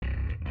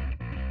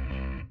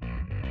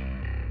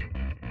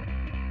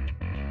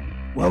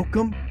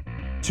Welcome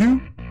to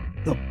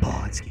the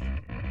Podski.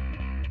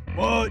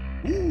 What?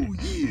 Ooh,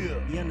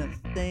 yeah. You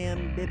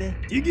understand, baby?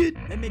 Dig it?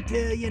 Let me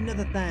tell you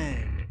another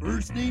thing.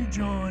 First name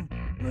John,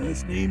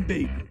 last name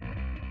Baker.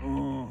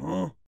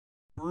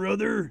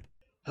 Brother.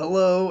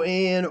 Hello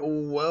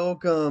and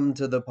welcome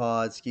to the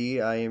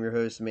Podski. I am your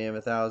host, Man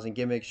with 1,000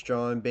 Gimmicks,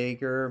 John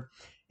Baker.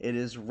 It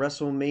is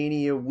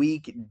WrestleMania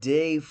week,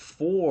 day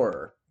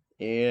 4,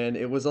 and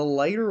it was a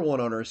lighter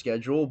one on our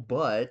schedule,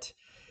 but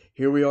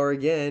here we are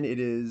again. It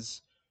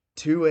is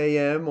 2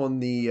 a.m.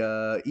 on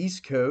the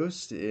East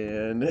Coast,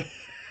 and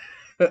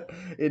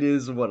it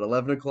is,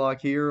 11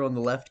 o'clock here on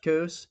the left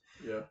coast?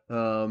 Yeah.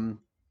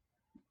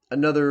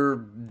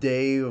 Another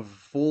day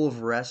full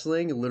of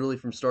wrestling, literally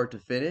from start to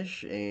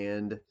finish,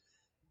 and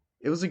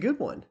it was a good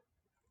one.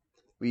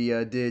 We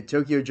did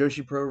Tokyo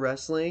Joshi Pro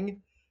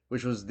Wrestling,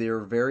 which was their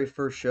very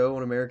first show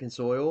on American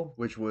soil,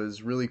 which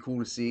was really cool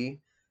to see.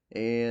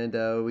 And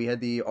we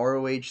had the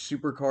ROH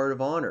Supercard of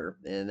Honor,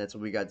 and that's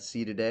what we got to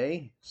see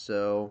today.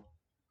 So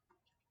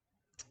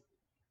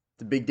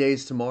the big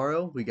days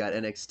tomorrow. We got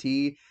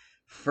NXT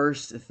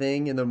first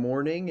thing in the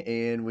morning,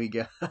 and we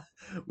got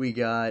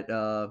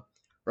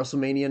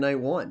WrestleMania Night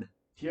 1.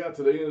 Yeah,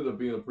 today ended up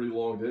being a pretty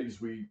long day because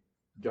we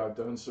got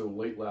done so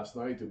late last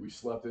night that we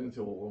slept in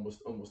until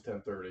almost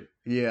 10:30.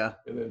 Yeah.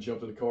 And then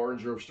jumped in the car and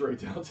drove straight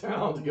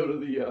downtown to go to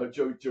the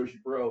Joshi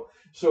Pro.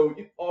 So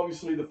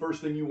obviously the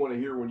first thing you want to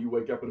hear when you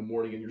wake up in the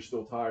morning and you're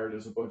still tired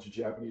is a bunch of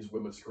Japanese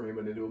women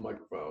screaming into a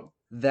microphone.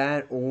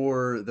 That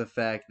or the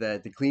fact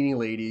that the cleaning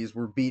ladies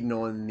were beating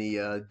on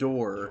the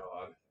door.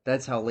 God.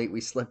 That's how late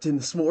we slept in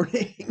this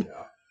morning.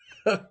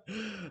 Yeah.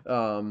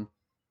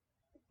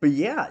 But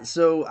yeah,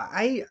 so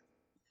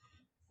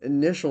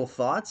initial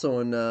thoughts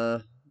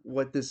on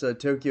what this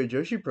Tokyo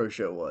Joshi Pro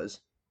show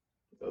was.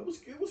 It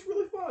was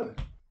really fun.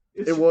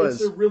 It's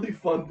a really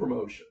fun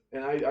promotion,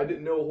 and I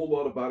didn't know a whole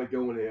lot about it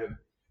going in.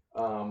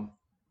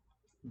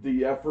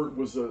 The effort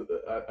was a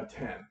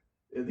 10.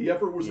 The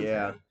effort was a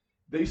 10.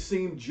 They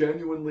seemed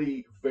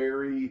genuinely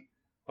very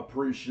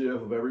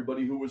appreciative of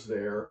everybody who was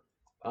there.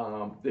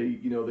 They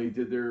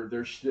did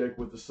their shtick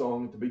with the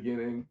song at the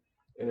beginning,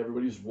 and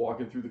everybody's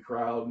walking through the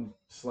crowd and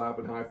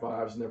slapping high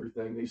fives and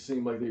everything. They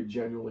seemed like they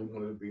genuinely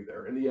wanted to be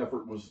there, and the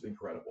effort was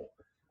incredible.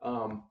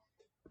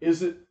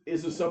 Is it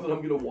something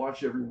I'm going to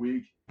watch every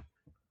week?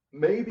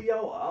 Maybe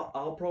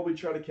I'll probably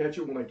try to catch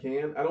it when I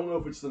can. I don't know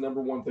if it's the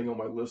number one thing on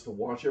my list to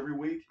watch every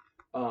week,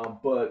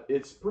 but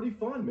it's pretty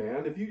fun,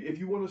 man. If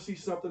you want to see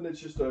something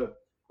that's just a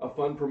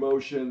fun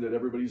promotion that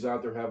everybody's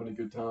out there having a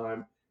good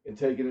time and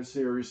taking it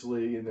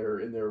seriously, and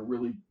they're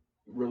really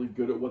really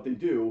good at what they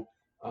do,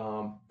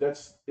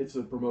 it's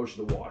a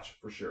promotion to watch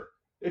for sure.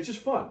 It's just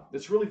fun.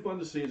 It's really fun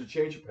to see. It's a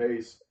change of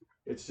pace.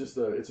 It's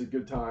a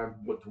good time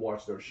to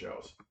watch those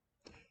shows.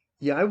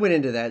 Yeah, I went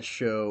into that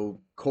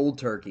show cold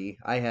turkey.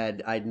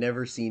 I'd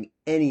never seen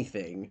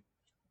anything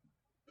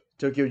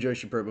Tokyo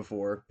Joshi Pro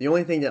before. The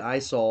only thing that I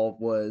saw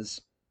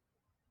was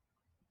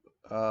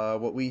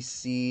what we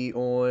see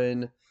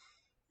on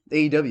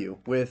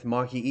AEW with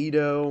Maki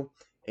Ito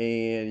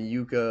and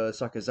Yuka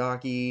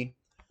Sakazaki.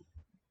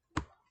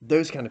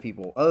 Those kind of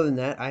people. Other than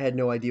that, I had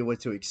no idea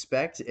what to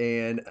expect,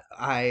 and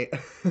I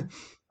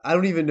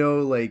don't even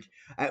know, like,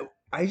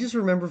 I just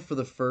remember for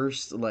the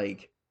first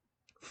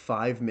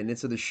 5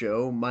 minutes of the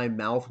show, my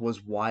mouth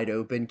was wide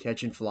open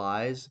catching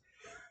flies,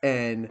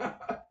 and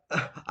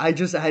I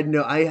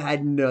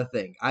had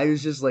nothing. I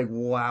was just like,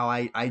 wow,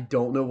 I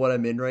don't know what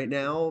I'm in right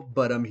now,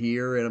 but I'm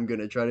here and I'm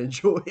gonna try to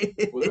enjoy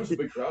it. Well, there was a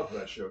big crowd for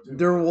that show too.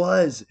 There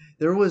was I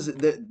Bigger would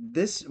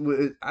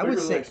than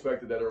say I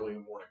expected that early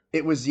in the morning.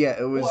 it was.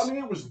 Well, I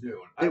mean, it was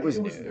noon. It was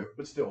noon,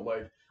 but still,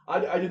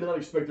 I did not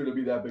expect there to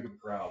be that big of a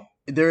crowd.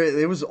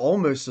 It was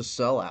almost a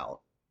sellout,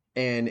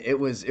 and it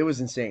was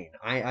insane.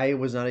 I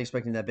was not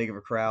expecting that big of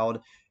a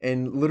crowd,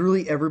 and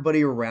literally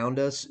everybody around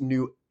us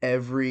knew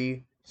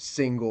every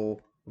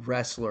single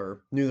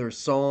wrestler, knew their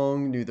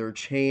song, knew their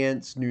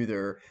chants,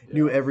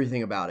 knew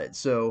everything about it.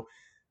 So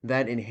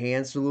that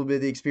enhanced a little bit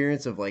of the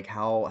experience of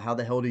how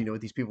the hell do you know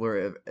what these people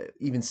are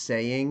even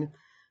saying?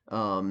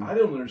 I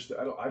don't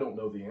understand. I don't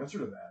know the answer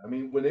to that. I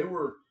mean, when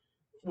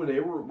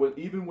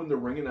even when the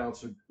ring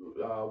announcer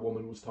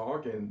woman was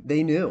talking,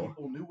 they knew.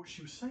 People knew what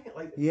she was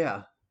saying.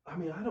 Yeah. I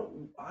mean,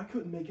 I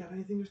couldn't make out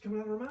anything that was coming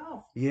out of her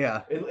mouth.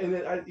 Yeah. And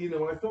then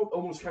I felt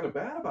almost kind of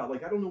bad about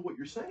it. I don't know what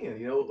you're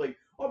saying.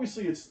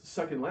 Obviously it's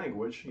second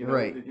language.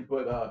 Right.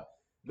 But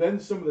then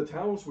some of the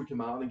talents would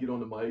come out and get on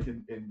the mic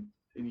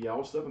and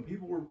yell stuff, and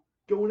people were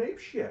going ape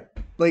shit.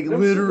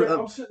 Literally,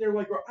 I'm sitting there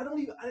like,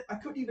 I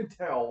couldn't even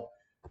tell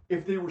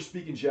if they were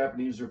speaking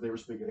Japanese or if they were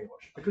speaking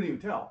English. I couldn't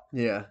even tell.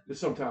 Yeah.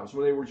 Sometimes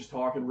when they were just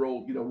talking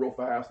real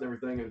fast and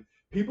everything, and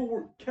people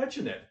were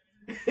catching it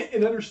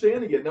and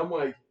understanding it, and I'm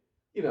like,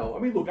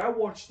 look, I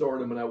watched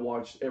Stardom and I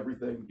watched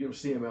everything,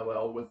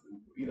 CMLL with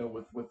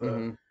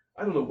Mm-hmm.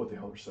 I don't know what the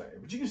hell they're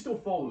saying, but you can still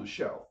follow the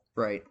show.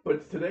 Right.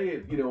 But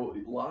today,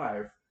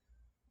 live,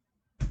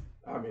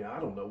 I mean, I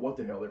don't know what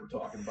the hell they were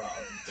talking about.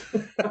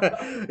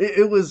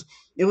 It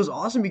was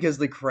awesome because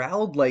the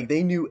crowd, like,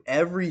 they knew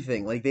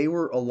everything. Like, they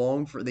were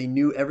along for, they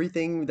knew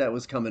everything that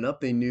was coming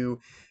up. They knew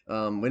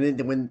when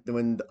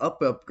the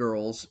Up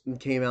girls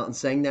came out and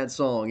sang that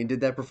song and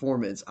did that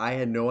performance, I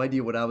had no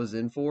idea what I was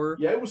in for.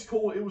 Yeah, it was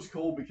cool. It was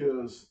cool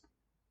because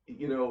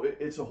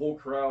it's a whole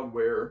crowd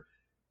where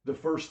the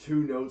first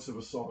two notes of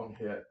a song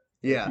hit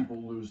and Yeah,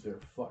 people lose their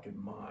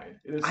fucking mind.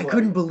 And it's I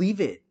couldn't like,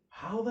 believe it.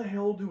 how the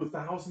hell do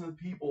 1,000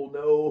 people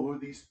know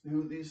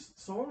who these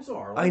songs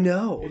are? I Like,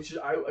 know. it's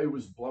just, I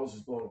was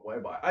just blown away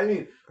by it. I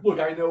mean, look,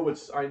 I know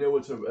it's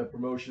a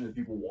promotion that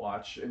people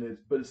watch,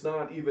 but it's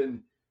not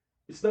even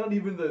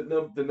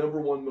the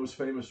number one most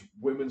famous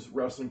women's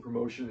wrestling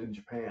promotion in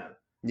Japan.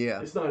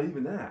 Yeah. It's not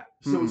even that.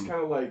 So it's Mm-mm.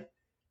 kind of like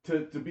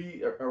to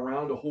be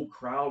around a whole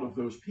crowd of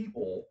those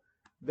people,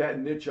 that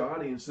niche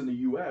audience in the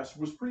U.S.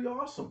 was pretty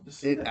awesome to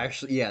see It that.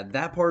 actually, yeah,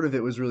 that part of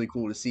it was really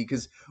cool to see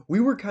because we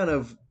were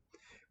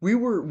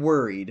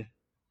worried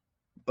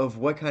of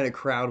what kind of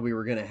crowd we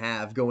were gonna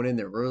have going in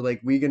there. We are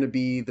like, we gonna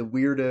be the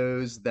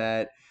weirdos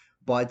that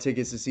bought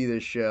tickets to see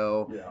this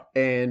show, Yeah.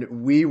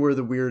 and we were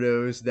the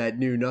weirdos that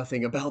knew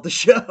nothing about the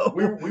show.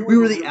 We We were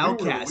were the the we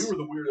outcasts. were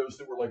the weirdos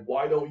that were like,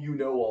 why don't you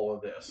know all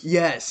of this?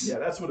 Yes. Yeah,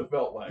 that's what it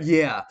felt like.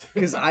 Yeah,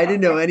 because I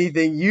didn't know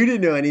anything, you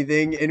didn't know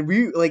anything, and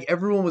we like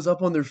everyone was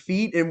up on their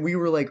feet, and we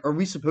were like, "Are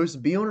we supposed to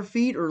be on our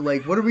feet, or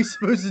like what are we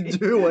supposed to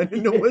do?" I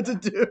didn't know what to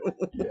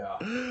Yeah.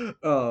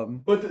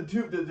 do. But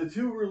the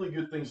two really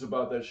good things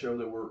about that show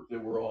that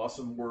were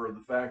awesome were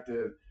the fact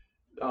that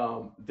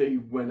they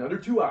went under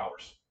 2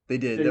 hours. They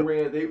did. They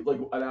ran they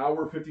like an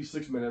hour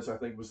 56 minutes, I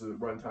think, was the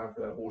runtime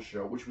for that whole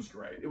show, which was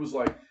great. It was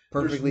like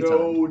there's Perfectly timed.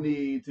 no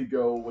need to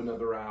go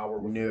another hour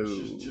with this,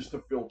 just No, just to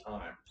fill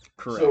time. So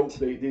correct.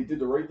 they did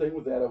the right thing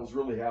with that. I was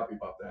really happy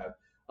about that.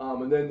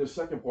 And then the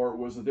second part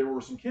was that there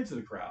were some kids in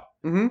the crowd,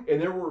 Mm-hmm.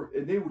 and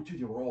they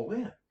were all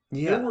in. There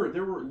Yeah. were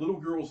there were little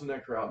girls in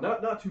that crowd.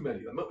 Not too many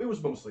of them. It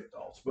was mostly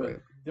adults, but Right.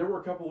 there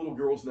were a couple little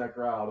girls in that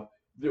crowd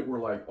that were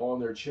like on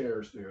their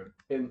chairs, dude,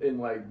 and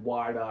like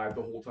wide eyed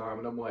the whole time.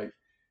 And I'm like,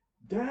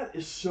 that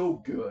is so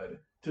good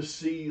to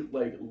see,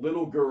 like,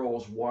 little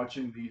girls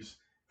watching these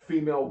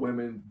female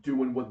women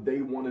doing what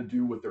they want to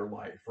do with their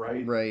life,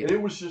 right? Right. And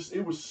it was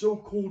so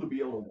cool to be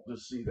able to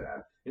see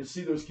that and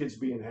see those kids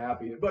being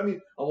happy. But I mean,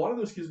 a lot of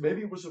those kids,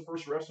 maybe it was the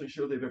first wrestling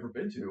show they've ever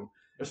been to,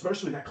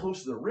 especially that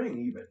close to the ring,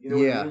 even, you know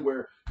what I Yeah. mean,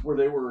 where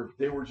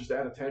they were just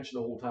at attention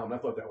the whole time. And I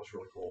thought that was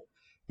really cool.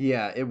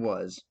 Yeah, it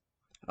was.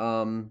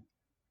 Um,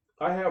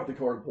 I have the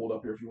card pulled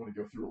up here if you want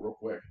to go through it real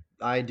quick.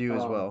 I do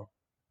as Um, well.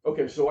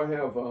 Okay, so I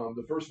have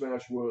the first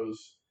match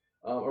was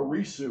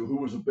Arisu, who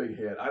was a big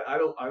hit. I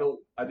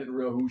didn't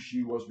know who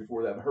she was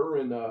before that. Her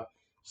and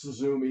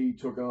Suzumi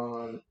took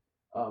on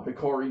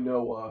Hikari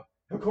Noah.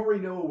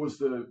 Hikari Noah was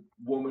the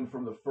woman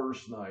from the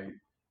first night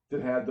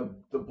that had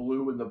the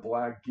blue and the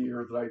black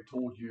gear that I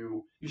told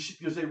you,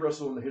 because they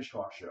wrestled in the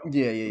Hitchcock show,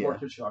 Yeah, the yeah, yeah. Mark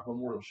Hitchcock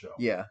Memorial show.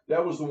 Yeah.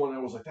 That was the one I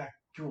was like, that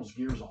girl's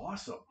gear is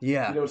awesome.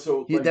 Yeah.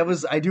 So Yeah, like, that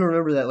was I do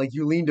remember that. Like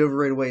you leaned over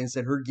right away and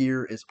said her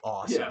gear is yeah,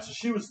 awesome.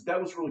 so that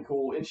was really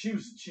cool, and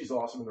she's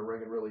awesome in the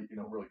ring, and really,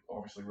 really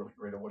obviously really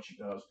great at what she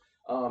does.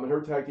 And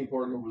her tag team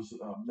partner was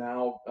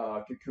now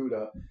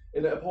Kikuta.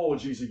 And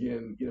apologies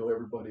again,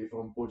 everybody, if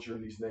I'm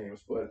butchering these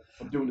names, but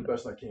I'm doing the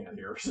best I can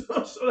here. So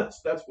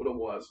that's what it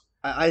was.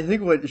 I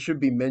think what should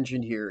be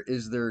mentioned here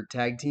is their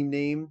tag team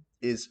name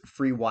is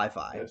Free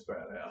Wi-Fi. That's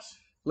badass.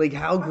 Like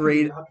how How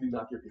great. can you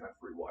not get behind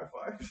free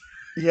Wi-Fi?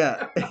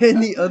 Yeah.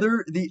 And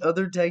the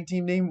other tag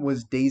team name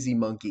was Daisy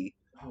Monkey.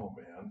 Oh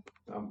man,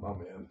 I'm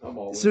in. I'm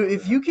all in. So on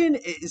if that. you can,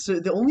 so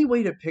the only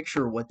way to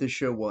picture what this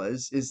show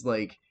was is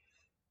like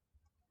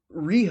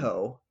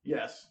Riho.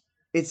 Yes.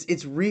 It's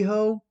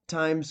Riho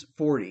times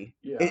 40.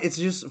 Yeah. It's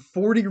just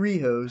 40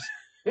 Rihos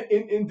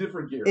In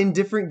different gear. in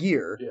different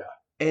gear. Yeah.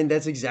 And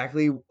that's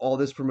exactly all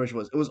this promotion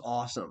was. It was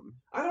awesome.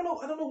 I don't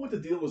know what the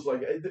deal was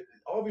like.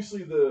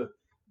 Obviously, the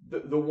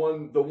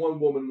one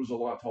woman was a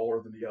lot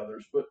taller than the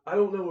others, but I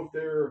don't know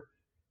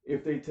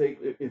if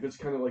it's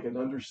kind of like an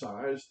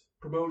undersized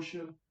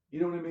promotion.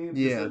 You know what I mean? 'Cause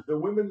Yeah. The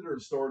women that are in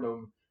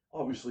Stardom,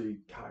 obviously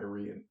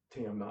Kyrie and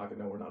Tam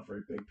Nakano are not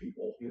very big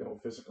people,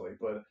 physically,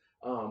 but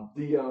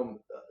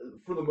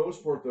for the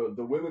most part,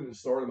 the women in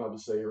Stardom, I would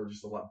say, are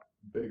just a lot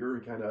bigger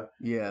and kind of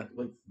Yeah.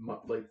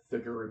 like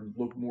thicker and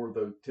look more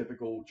the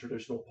typical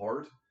traditional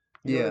part.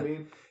 You know Yeah. what I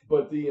mean?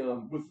 But the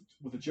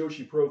with the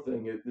Joshi Pro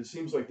thing, it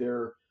seems like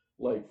they're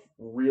like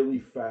really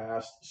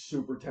fast,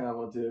 super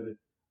talented,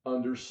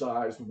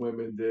 undersized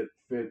women that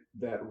fit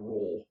that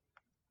role.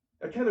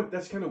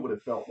 That's kind of what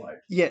it felt like.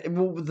 Yeah,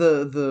 well,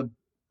 the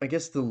I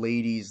guess the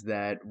ladies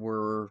that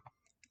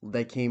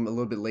came a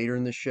little bit later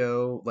in the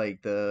show,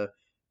 like the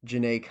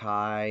Janae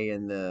Kai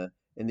and the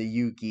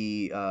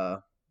Yuki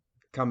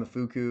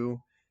Kamifuku,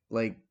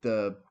 like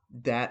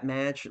that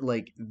match,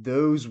 like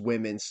those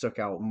women stuck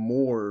out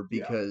more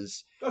Yeah.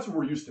 because That's what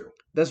we're used to.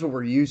 that's what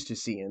we're used to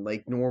seeing.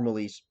 Like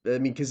normally, I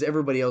mean, because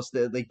everybody else,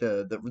 like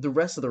the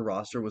rest of the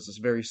roster was this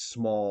very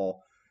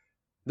small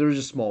There were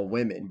just small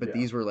women, but Yeah.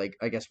 these were like,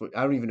 I guess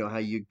I don't even know how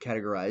you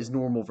categorize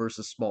normal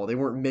versus small. They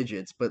weren't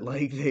midgets, but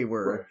like they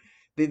were,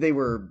 Right. they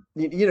were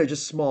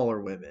just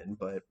smaller women.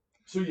 But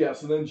So yeah,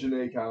 so then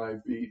Janae kind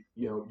of beat,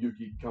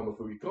 Yuki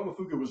Kamafuki.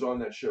 Kamafuki was on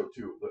that show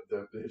too,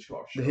 the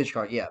Hitchcock the show,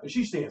 Hitchcock, yeah, and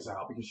she stands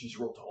out because she's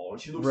real tall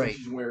and she looks like right,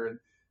 she's wearing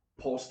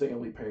Paul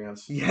Stanley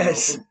pants,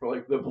 yes, for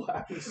like the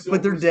black and but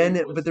silver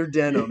sequins. they're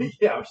denim,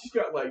 Yeah, she's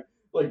got like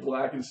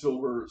black and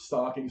silver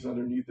stockings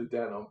underneath the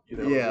denim.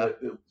 yeah,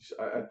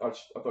 I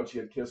thought she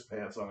had Kiss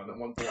pants on at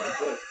one point,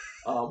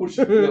 but which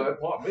that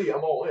popped me.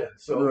 I'm all in.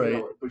 So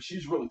right, but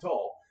she's really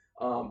tall.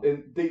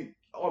 And they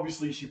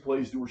obviously she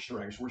plays to her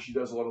strengths where she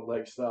does a lot of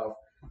leg stuff,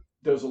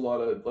 does a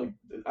lot of like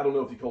I don't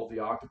know if you call it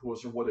the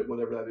octopus or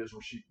whatever that is,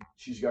 where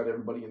she's got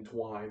everybody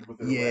entwined with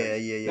her yeah,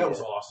 legs. yeah, yeah, That was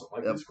yeah. awesome.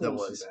 Like That, it's that cool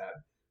to was. see that.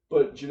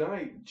 But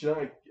Janae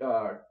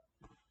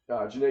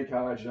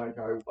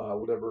Kai,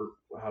 whatever,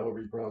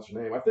 however you pronounce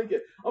her name. I'm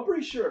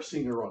pretty sure I've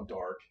seen her on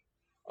Dark,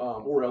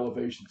 or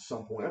Elevation at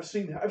some point. I've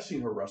seen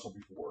her wrestle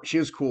before. She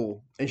was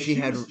cool, and she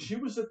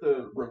was at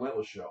the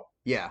Relentless show,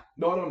 yeah,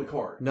 not on the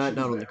card. not She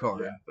was on the there,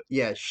 card, yeah. but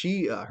yeah,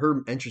 she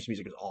her entrance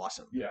music is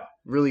awesome, Yeah,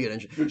 really good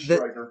entrance. good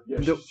striker. Yeah,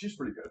 the- she's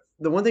pretty good.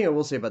 The one thing I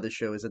will say about this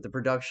show is that the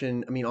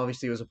production, I mean,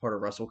 obviously it was a part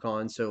of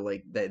WrestleCon, so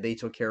like they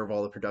took care of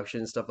all the production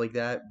and stuff like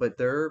that, but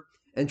their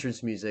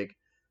entrance music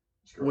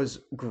was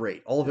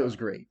great. All of it was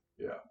great.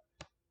 Yeah.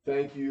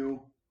 Thank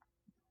you,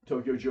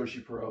 Tokyo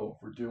Joshi Pro,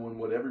 for doing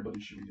what everybody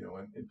should be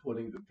doing and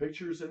putting the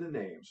pictures and the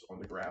names on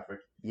the graphic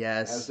as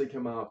Yes. they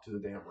come out to the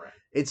damn ring.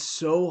 It's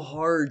so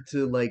hard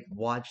to like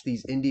watch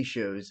these indie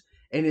shows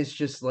and it's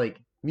just like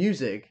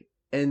music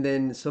and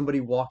then somebody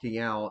walking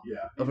out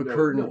of a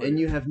curtain and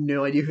you have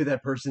no idea who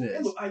that person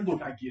is. Look, I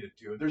get it,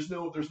 dude. There's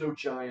no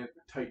giant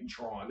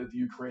Titantron at the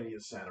Ukrainian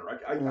Center.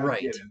 I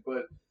Right. get it,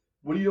 but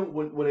when you don't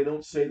when they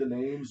don't say the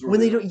names or When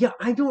they don't, yeah,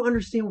 I don't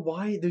understand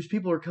why those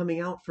people are coming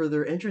out for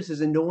their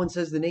entrances and no one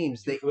says the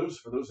names. Dude,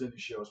 for those indie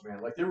shows,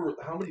 man, like there were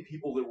how many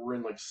people that were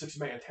in like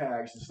 6-man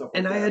tags and stuff like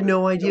and that. I had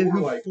no idea who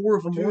like, 4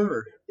 of them dude,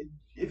 were.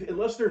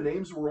 Unless their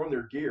names were on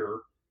their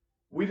gear,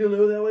 we didn't know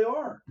who the hell they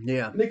are.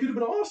 Yeah. And they could have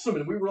been awesome,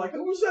 and we were like,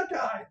 who's that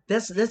guy?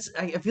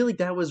 I feel like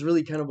that was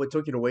really kind of what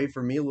took it away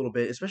from me a little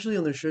bit, especially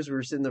on those shows where we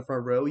were sitting in the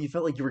front row. You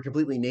felt like you were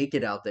completely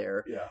naked out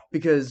there. Yeah.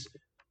 Because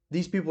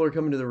these people are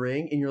coming to the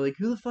ring, and you're like,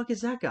 who the fuck is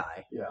that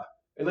guy? Yeah.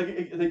 And like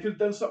they could have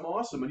done something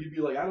awesome, and you'd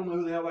be like, I don't know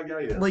who the hell that guy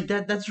is. Like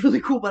that's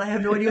really cool, but I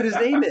have no idea what his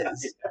name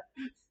is.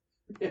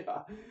 Yeah,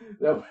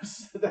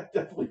 that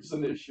definitely is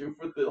an issue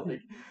for the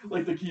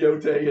like the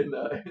Quixote and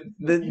the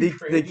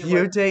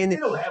Quixote and they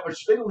don't have a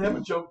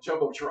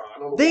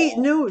jumbotron on the they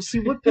wall. no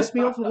see what pissed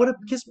me off what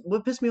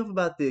pissed me off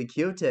about the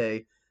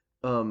Quixote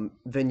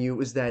venue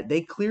was that they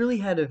clearly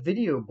had a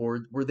video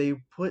board where they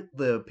put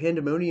the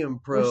Pandemonium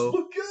Pro. Which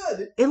looked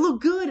good. It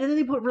looked good, and then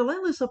they put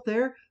Relentless up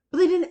there. But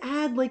they didn't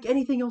add like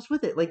anything else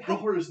with it. Like how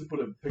hard is it to put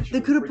a picture?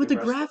 They could have put the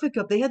wrestler? graphic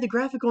up. They had the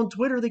graphic on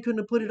Twitter. They couldn't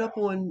have put it up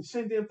on.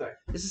 Same damn thing.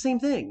 It's the same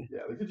thing.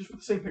 Yeah, they could just put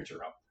the same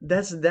picture up.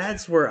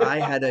 That's where I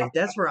had a.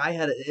 That's where I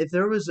had a. If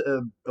there was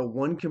a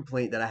one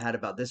complaint that I had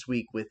about this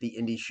week with the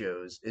indie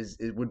shows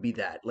it would be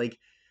that like.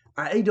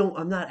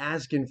 I'm not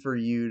asking for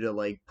you to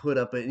like put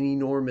up an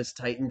enormous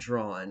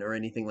Titantron or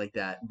anything like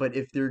that. But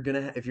if you're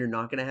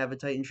not gonna have a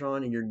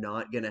Titantron and you're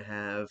not gonna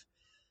have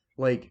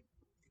like.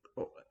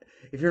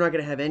 If you're not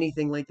going to have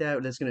anything like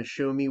that that's going to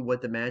show me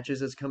what the match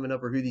is that's coming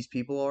up or who these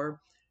people are,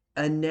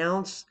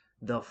 announce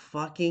the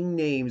fucking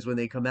names when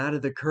they come out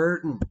of the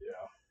curtain.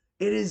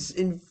 Yeah. It is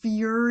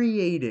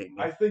infuriating.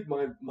 I think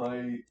the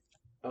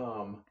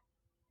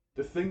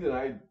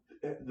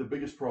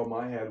biggest problem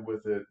I had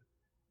with it,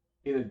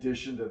 in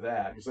addition to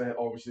that, because I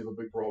obviously have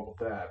a big problem with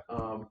that,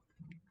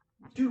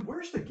 dude,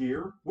 where's the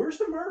gear? Where's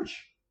the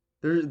merch?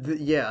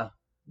 Yeah.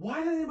 Why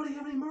didn't anybody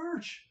have any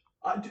merch?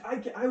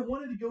 I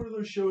wanted to go to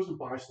those shows and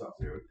buy stuff,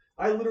 dude.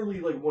 I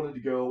literally wanted to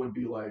go and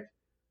be like,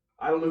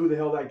 I don't know who the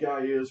hell that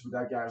guy is, but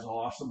that guy's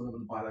awesome, and I'm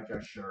going to buy that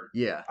guy's shirt.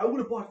 Yeah. I would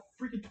have bought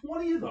freaking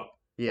 20 of them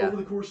over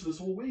the course of this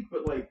whole week,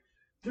 but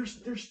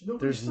there's no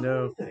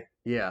anything.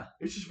 Yeah.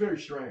 It's just very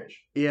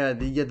strange. Yeah,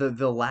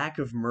 the lack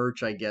of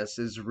merch, I guess,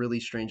 is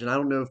really strange, and I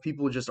don't know if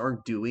people just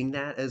aren't doing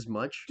that as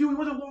much. Dude, we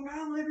went to Long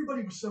Island,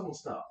 everybody was selling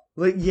stuff.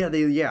 Like,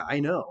 I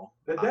know.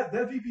 That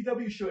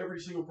VPW show,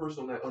 every single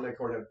person on that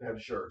card had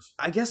shirts.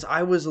 I guess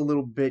I was a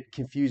little bit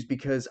confused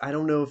because I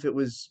don't know if it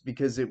was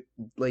because it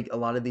like a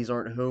lot of these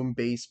aren't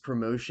home-based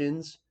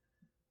promotions,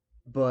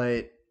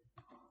 but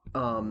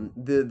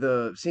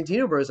the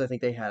Santino Bros, I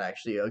think they had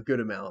actually a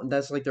good amount, and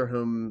that's like their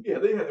home. Yeah,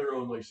 they had their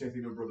own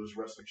Santino Brothers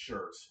wrestling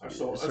shirts. I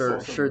saw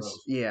some shirts. of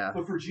those. Yeah,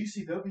 but for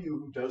GCW,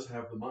 who does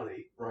have the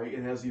money, right,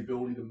 and has the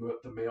ability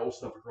to mail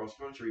stuff across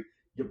country,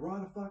 you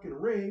brought a fucking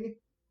ring.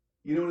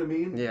 You know what I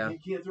mean? Yeah. You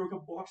can't throw a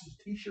couple boxes of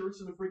T-shirts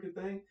in the freaking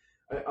thing.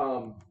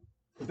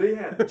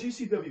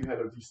 GCW had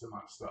a decent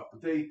amount of stuff,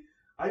 but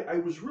I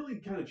was really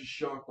kind of just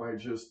shocked by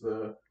just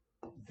the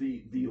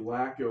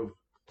lack of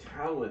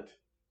talent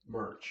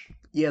merch.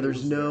 Yeah, It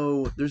was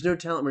there. there's no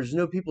talent. There's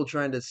no people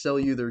trying to sell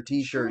you their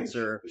T-shirts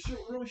Strange. or It's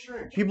really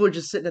strange. people are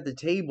just sitting at the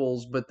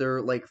tables, but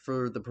they're like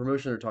for the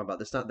promotion they're talking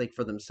about. It's not like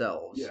for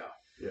themselves. Yeah,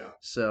 yeah.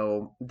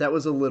 So that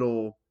was a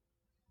little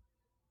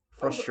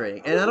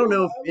frustrating. And I don't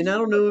know if I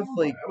was let down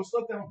by it. like I was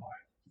let down by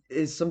it.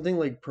 is something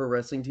like Pro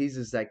Wrestling Tees,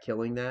 is that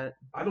killing that?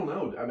 I don't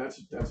know. And that's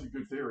a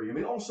good theory. I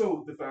mean,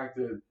 also the fact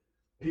that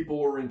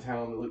people are in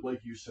town, like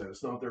you said,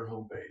 it's not their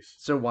home base.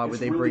 So why would It's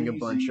they really bring a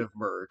bunch easy of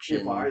merch?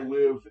 if And I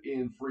live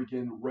in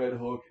freaking Red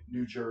Hook,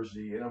 New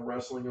Jersey, and I'm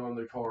wrestling on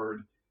the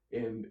card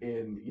in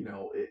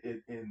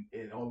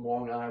on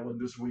Long Island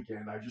this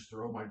weekend, I just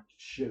throw my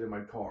shit in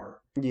my car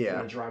and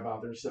yeah, I drive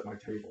out there and set my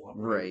table up.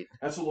 right,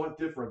 That's a lot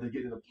different than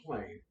getting in a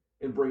plane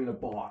and bringing a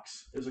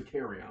box as a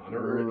carry-on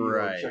or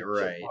right, check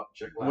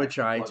which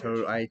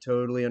luggage. I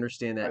totally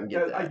understand that and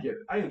get I that. get it.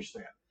 I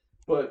understand,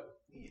 but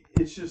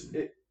it's just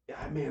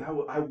man.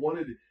 I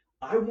wanted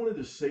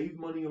to save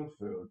money on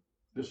food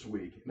this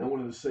week, and I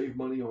wanted to save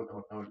money on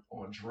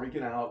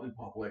drinking out in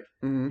public.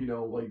 Hmm.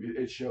 Like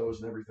at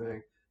shows and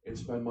everything, and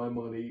spend my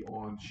money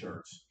on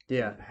shirts,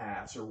 Yeah. and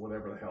hats, or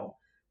whatever the hell.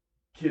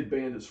 Kid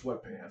Bandit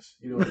sweatpants.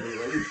 You know what I mean?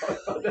 Like, we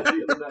talked about that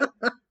the other night.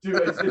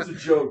 Dude, it's a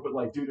joke, but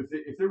like, dude,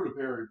 if they were to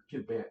pair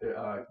Kid Bandit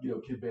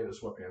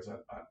sweatpants,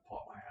 I'd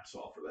pop my ass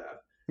off for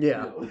that.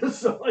 Yeah.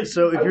 So, like,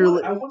 So if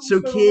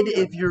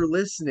kid, you're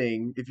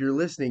listening,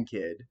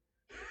 kid,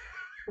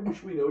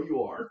 which we know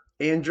you are,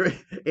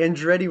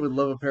 Andretti would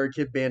love a pair of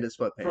Kid Bandit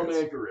sweatpants. from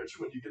Anchorage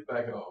when you get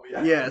back home.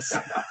 Yeah. Yes.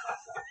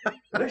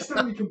 Next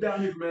time you come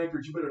down here from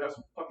Anchorage, you better have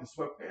some fucking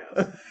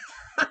sweatpants.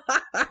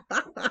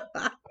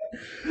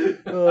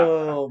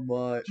 Oh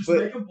my! Just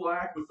make them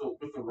black with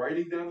the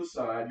writing down the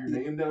side, your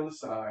name down the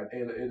side,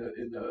 and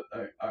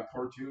a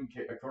cartoon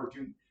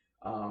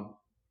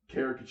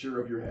caricature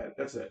of your head.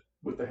 That's it.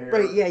 With the hair.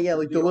 Right? Yeah,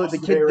 like the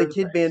awesome hair the and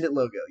Kid face. Bandit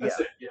logo. That's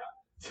it. Yeah.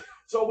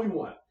 That's all we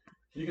want.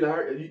 You can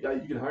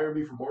hire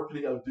me for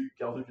marketing. I'll do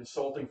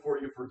consulting for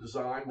you for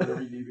design,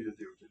 whatever you need me to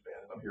do, Kid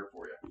Bandit. I'm here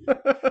for you.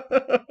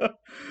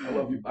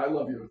 I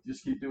love you.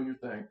 Just keep doing your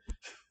thing.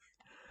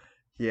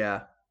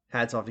 Yeah.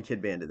 Hats off to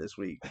Kid Bandit this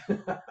week.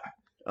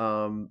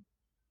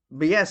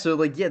 But yeah, so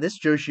like this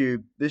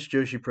Joshi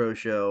Pro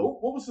show.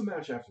 What was the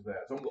match after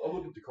that? I'll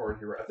look at the card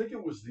here. I think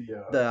it was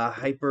the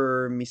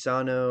Hyper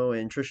Misano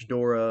and Trish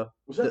Dora.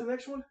 Was that the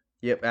next one?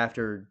 Yep,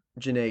 after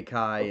Janae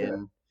Kai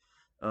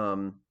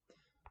and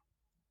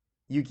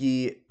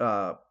Yuki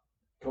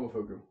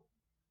Komofuku.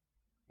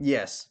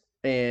 Yes,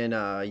 and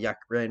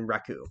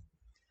Raku.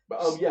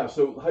 Yeah,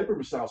 so Hyper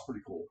Misao's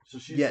pretty cool. So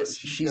she's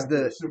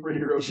the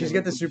superhero. She's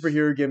got the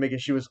superhero gimmick,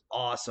 and she was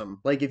awesome.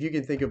 Like if you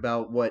can think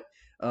about what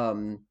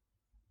Shane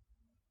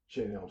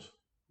Helms.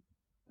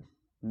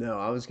 No,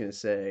 I was gonna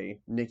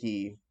say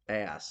Nikki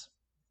Ass.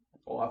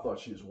 Oh, I thought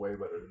she was way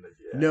better than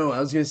Nikki Ass. No, I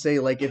was gonna say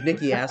like if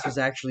Nikki Ass was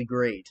actually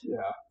great.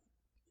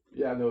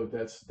 Yeah, no,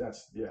 that's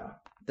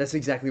That's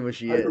exactly what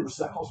she Hyper is.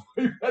 Misao's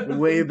way better.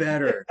 Way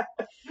better.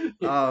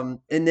 And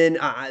then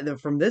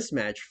from this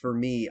match, for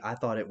me, I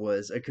thought it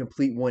was a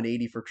complete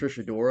 180 for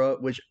Trish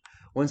Adora, which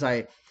once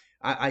I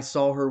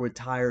saw her with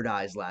tired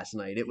eyes last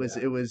night. It was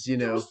It was 2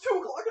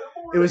 o'clock in the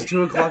morning. It was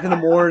 2 o'clock in the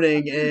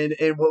morning, and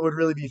what would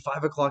really be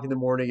 5 o'clock in the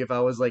morning if I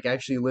was like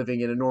actually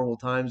living in a normal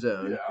time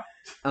zone. Yeah.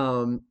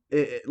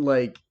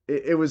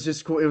 It was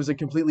just cool. It was a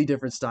completely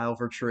different style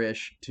for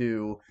Trish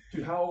to.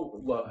 Dude, how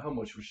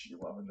much was she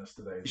loving this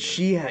today?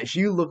 Dude?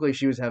 She looked like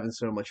she was having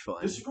so much fun.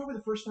 This is probably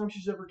the first time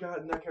she's ever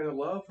gotten that kind of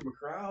love from a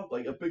crowd,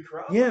 like a big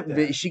crowd. Yeah, like that.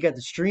 but she got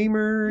the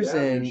streamers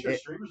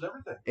streamers,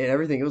 everything. And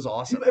everything. It was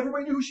awesome.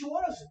 Everybody knew who she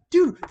was.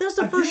 Dude, that's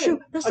the first show.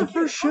 That's the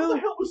first show. How the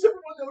hell does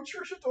everyone know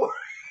Trish Adora?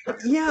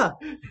 Yeah,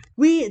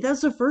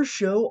 that's the first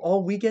show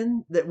all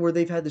weekend where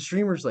they've had the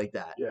streamers like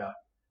that. Yeah.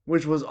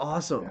 Which was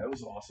awesome. Yeah, it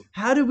was awesome.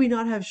 How did we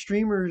not have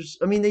streamers?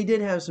 I mean, they did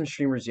have some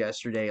streamers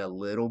yesterday a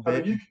little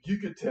bit. I mean, you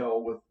could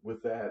tell with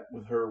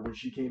her when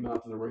she came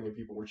out to the ring and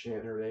people were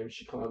chanting her name and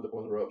she climbed up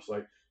on the ropes,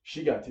 like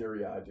she got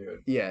teary-eyed,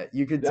 dude. Yeah,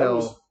 you could tell.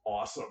 That was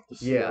awesome to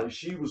see. Yeah. Like,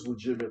 she was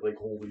legitimate, like,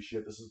 holy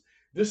shit, this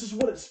is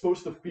what it's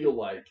supposed to feel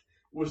like.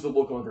 Was the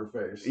look on her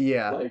face.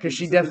 Yeah, because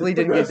she definitely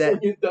didn't get that.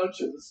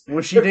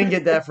 Well, she didn't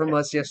get that from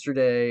us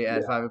yesterday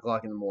at 5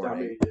 o'clock in the morning. I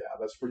mean, yeah,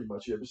 that's pretty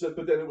much it.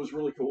 But then it was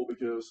really cool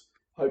because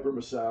Hyper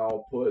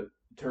Misao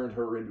turned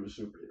her into a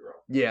superhero.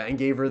 Yeah, and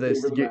gave her the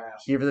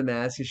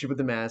mask, and she put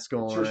the mask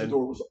on. Trish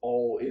Adora was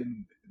all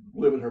in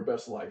living her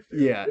best life. Dude.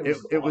 Yeah,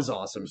 it was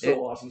awesome. It was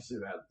so awesome to see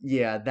that.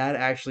 Yeah, that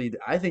actually,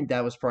 I think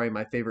that was probably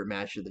my favorite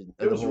match of the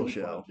whole really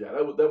show. Fun. Yeah,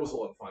 that was a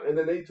lot of fun. And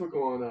then they took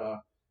on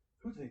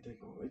who did they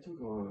take on? They took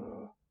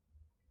on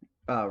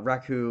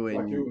Raku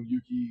and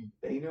Yuki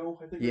Aino,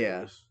 I think. Yeah.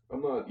 It was.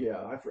 I'm not. Yeah,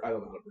 I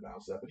don't know how to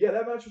pronounce that, but yeah,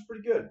 that match was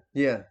pretty good.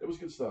 Yeah, it was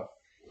good stuff.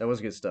 That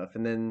was good stuff.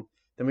 And then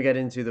we got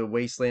into the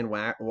Wasteland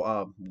Wax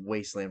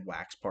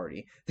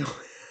Party.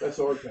 That's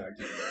our tag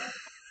team.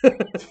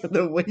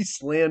 The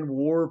Wasteland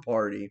War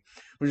Party,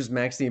 which is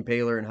Max the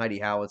Impaler and Heidi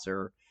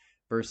Howitzer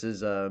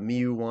versus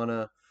Miyu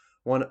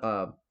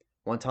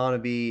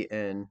Watanabe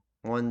and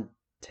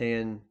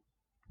Wantan.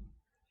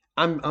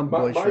 I'm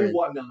butchering. Mayu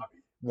Watanabe.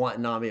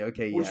 Watanabe.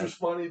 Okay, Which yeah. was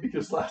funny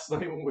because last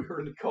night when we were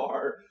in the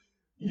car,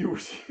 you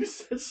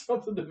said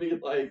something to me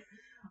like,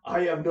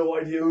 I have no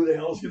idea who the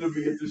hell's going to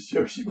be at this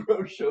Joshi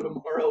Bro show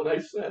tomorrow. And I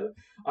said,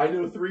 I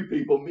know 3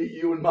 people, me,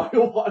 you, and Maya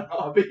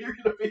Watanabe. You're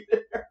going to be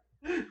there.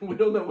 We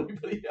don't know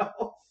anybody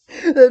else.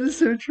 That is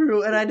so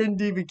true, and I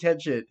didn't even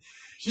catch it.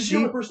 She's the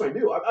only person I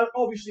knew.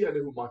 Obviously, I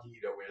knew who Maki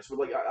Ito is, but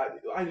like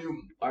I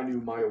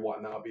knew Maya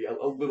Watanabe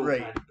a little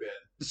Right. tiny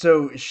bit.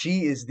 So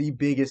she is the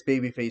biggest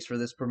babyface for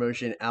this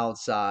promotion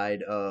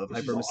outside of She's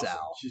Hyper awesome.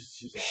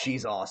 Masao.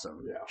 She's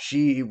awesome. Yeah. Yeah.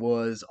 She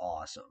was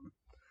awesome.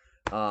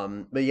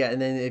 But yeah,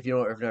 and then if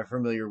you're not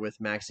familiar with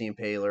Maxine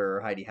Paler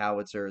or Heidi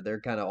Howitzer, they're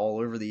kind of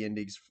all over the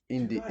indies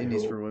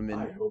for women.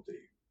 I hope they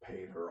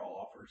paid her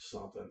off or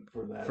something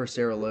for that. For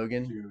Sarah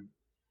Logan, dude.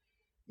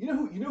 You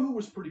know who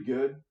was pretty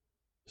good?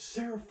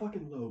 Sarah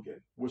fucking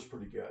Logan was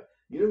pretty good.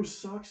 You know who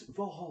sucks?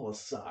 Valhalla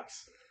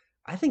sucks.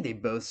 I think they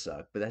both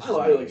suck, but that's just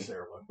I like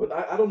Sarah Logan, but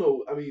I don't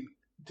know. I mean,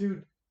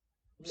 dude.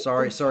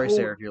 Sorry, Sarah,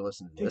 if you're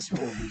listening to this. They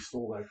totally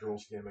stole that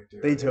girl's gimmick,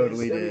 dude. They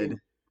totally did.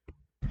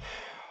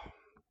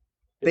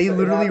 They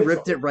literally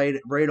ripped it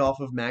right off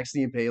of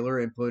Maxine Paler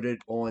and put it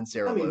on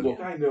Sarah Logan.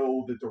 Look, I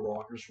know that the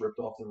Rockers ripped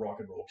off the Rock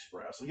and Roll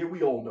Express. Like,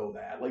 we all know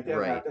that. Like,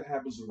 that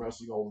happens in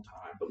wrestling all the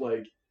time. But,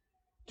 like,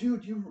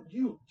 dude,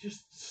 you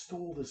just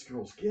stole this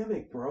girl's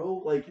gimmick,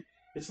 bro. Like,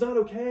 it's not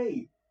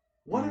okay.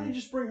 Why didn't you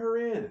just bring her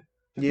in?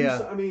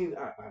 Yeah. I mean,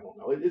 I don't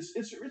know. It's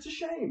a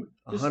shame.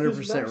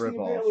 100% rip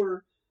off.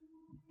 Taylor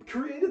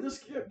created this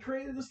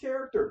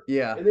character.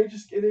 Yeah. And they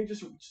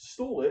just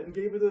stole it and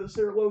gave it to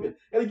Sarah Logan.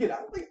 And again,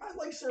 I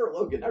like Sarah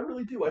Logan. I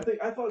really do.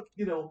 I thought,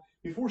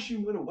 before she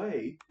went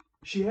away,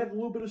 she had a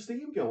little bit of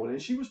steam going,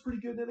 and she was pretty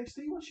good in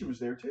NXT when she was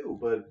there too.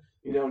 But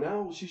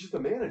now she's just a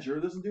manager,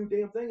 doesn't do a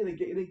damn thing, and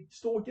they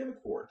stole a gimmick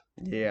for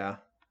it.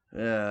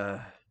 Yeah.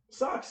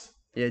 Sucks.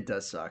 Yeah, it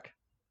does suck.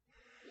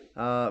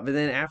 But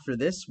then after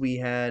this, we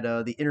had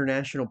the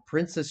International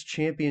Princess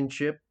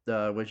Championship,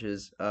 which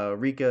is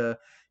Rika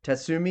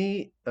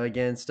Tatsumi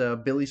against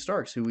Billy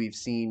Starks, who we've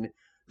seen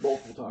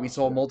multiple times. We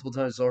saw multiple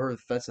times. Saw her.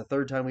 That's the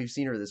 3rd time we've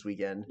seen her this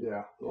weekend.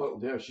 Yeah,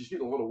 yeah, she's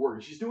getting a lot of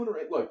work. She's doing it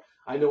right. Look,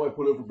 I know I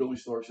put over Billy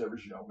Starks every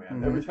show, man.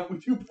 Mm-hmm. Every time we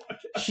do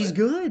podcasts, she's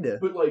good.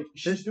 But like,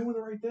 she's doing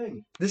the right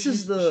thing.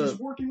 She's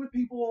working with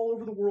people all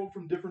over the world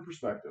from different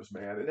perspectives,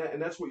 man,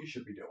 and that's what you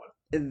should be doing.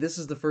 And this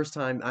is the first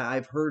time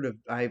I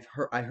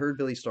heard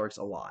Billy Starks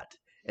a lot,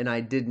 and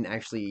I didn't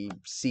actually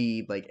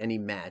see like any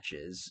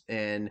matches,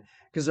 and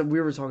because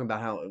we were talking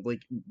about how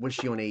like was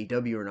she on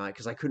AEW or not,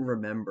 because I couldn't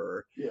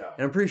remember. Yeah.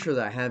 And I'm pretty sure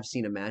that I have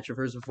seen a match of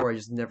hers before. I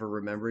just never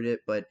remembered it.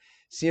 But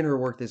seeing her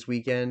work this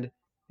weekend,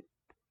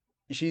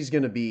 she's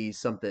gonna be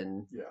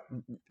something.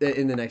 Yeah.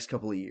 In the next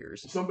couple of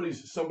years.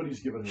 Somebody's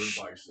giving her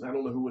advice, and I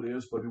don't know who it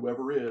is, but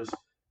whoever is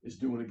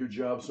doing a good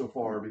job so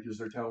far, because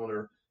they're telling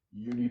her,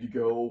 you need to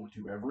go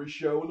to every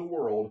show in the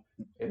world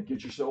and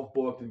get yourself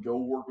booked and go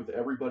work with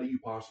everybody you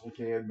possibly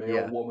can,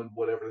 male, woman,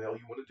 whatever the hell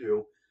you want to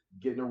do.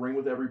 Get in a ring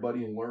with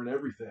everybody and learn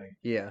everything.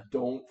 Yeah.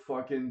 Don't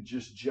fucking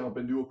just jump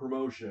into a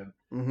promotion.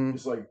 Mm-hmm.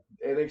 It's like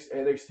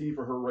NXT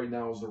for her right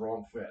now is the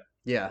wrong fit.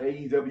 Yeah.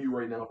 AEW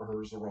right now for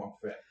her is the wrong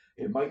fit.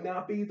 It might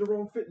not be the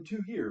wrong fit in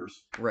 2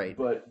 years. Right.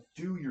 But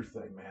do your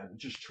thing, man.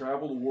 Just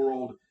travel the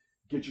world,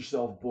 get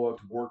yourself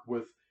booked, work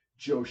with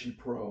Joshi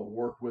Pro,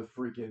 work with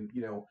freaking,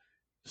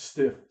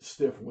 stiff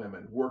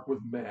women, work with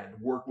men,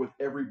 work with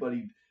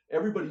everybody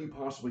you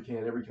possibly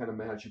can, every kind of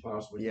match you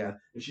possibly can.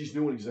 And she's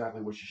doing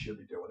exactly what she should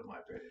be doing, in my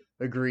opinion.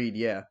 Agreed,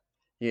 yeah.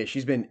 Yeah,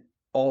 she's been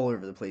all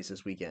over the place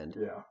this weekend.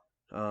 Yeah.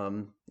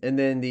 And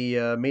then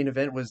the main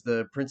event was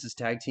the Princess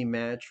Tag Team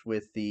match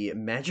with the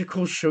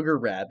Magical Sugar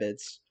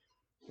Rabbits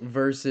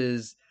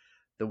versus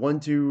the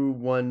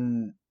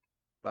 1-2-1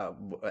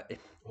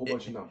 whole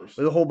bunch of numbers.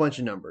 With a whole bunch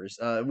of numbers,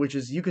 which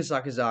is Yuka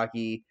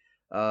Sakazaki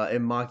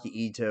and Maki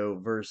Ito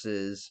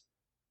versus.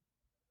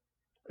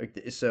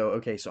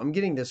 So I'm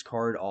getting this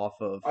card off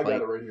of. I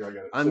got it right here. I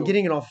got it. I'm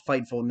getting it off of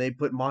Fightful, and they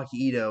put Maki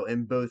Ito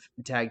in both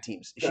tag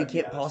teams. She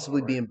can't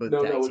possibly be in both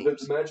tag teams. No,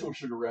 the Magical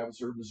Sugar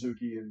Rabbits are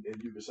Mizuki and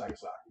Yuka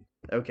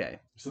Sakazaki. Okay.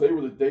 So they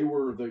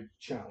were the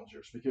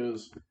challengers,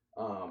 because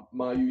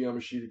Mayu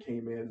Yamashita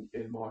came in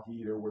and Maki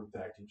Ito were the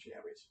tag team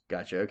champions.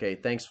 Gotcha. Okay.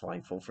 Thanks,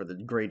 Fightful, for the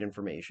great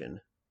information.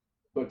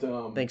 But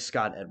thanks,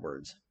 Scott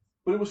Edwards.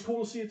 But it was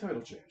cool to see a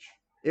title change.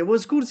 It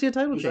was cool to see a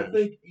title change. I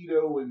think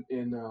Ito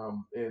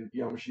and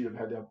Yamashita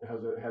have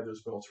had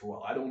those belts for a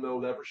while. I don't know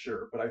that for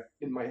sure, but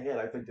in my head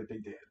I think that they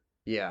did.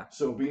 Yeah.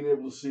 So being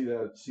able to see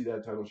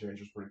that title change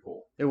was pretty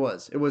cool. It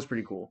was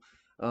pretty cool.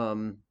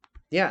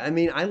 Yeah, I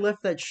mean, I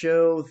left that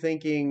show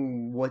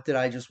thinking, what did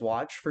I just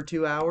watch for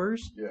 2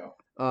 hours? Yeah.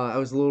 I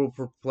was a little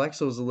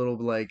perplexed. I was a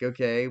little like,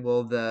 okay,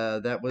 well,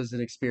 that was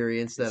an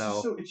experience that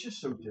it's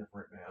just so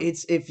different, man.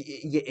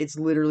 It's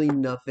literally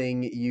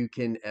nothing you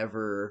can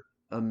ever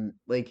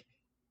like.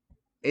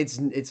 It's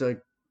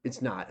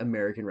not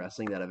American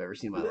wrestling that I've ever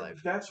seen in my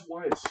life. That's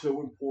why it's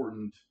so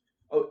important.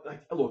 Oh,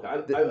 look,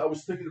 I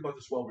was thinking about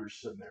this while we were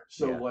sitting there.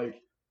 So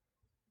like,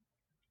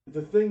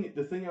 the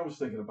thing I was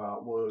thinking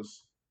about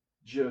was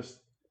just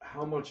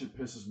how much it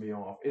pisses me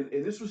off,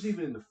 and this was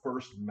even in the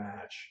first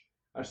match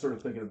I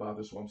started thinking about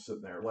this while I'm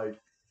sitting there. Like,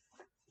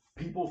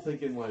 people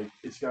thinking like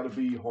it's got to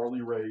be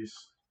Harley Race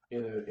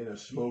in a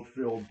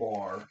smoke-filled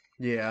bar,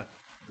 Yeah.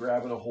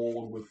 grabbing a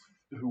hold with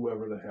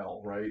whoever the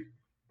hell, right?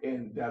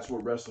 And that's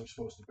what wrestling's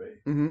supposed to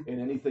be. Mm-hmm. And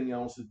anything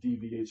else that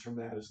deviates from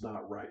that is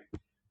not right.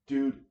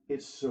 Dude,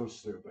 it's so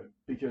stupid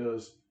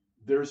because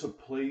there's a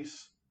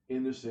place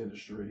in this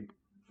industry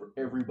for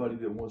everybody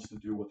that wants to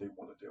do what they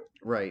want to do.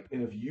 Right.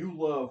 And if you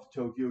love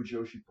Tokyo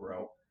Joshi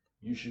Pro,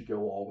 you should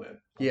go all in on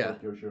Yeah.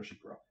 Tokyo Joshi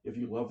Pro. If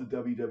you love the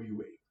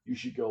WWE, you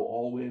should go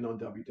all in on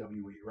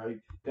WWE, right?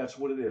 That's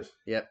what it is.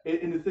 Yep.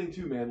 And the thing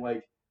too, man,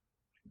 like,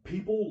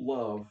 people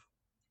love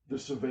the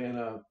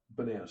Savannah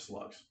Banana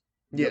Slugs.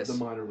 Yes. The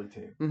minor league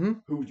team, Mm-hmm.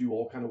 who do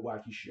all kind of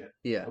wacky shit.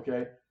 Yeah.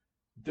 Okay?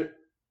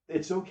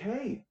 It's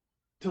okay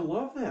to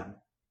love them.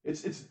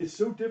 It's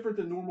so different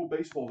than normal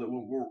baseball that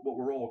what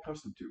we're all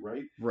accustomed to,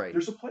 right? Right.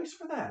 There's a place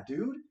for that,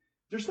 dude.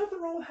 There's nothing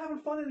wrong with having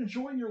fun and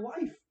enjoying your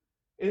life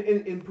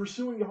and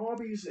pursuing your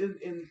hobbies and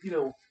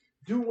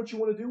doing what you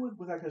want to do with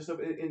that kind of stuff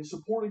and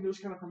supporting those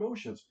kind of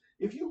promotions.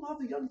 If you love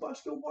the Young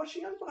Bucks, go watch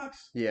the Young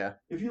Bucks. Yeah.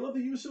 If you love the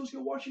Usos,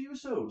 go watch the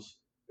Usos.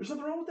 There's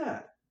nothing wrong with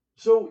that.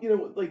 So,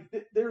 like,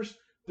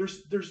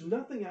 there's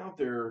nothing out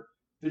there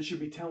that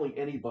should be telling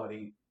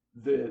anybody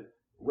that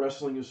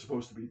wrestling is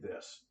supposed to be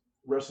this.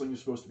 Wrestling is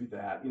supposed to be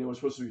that. It's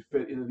supposed to be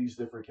fit into these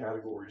different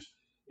categories.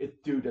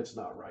 Dude, that's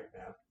not right,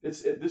 man.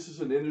 This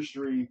is an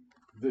industry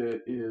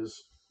that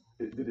is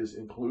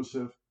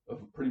inclusive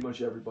of pretty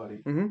much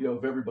everybody. Mm-hmm.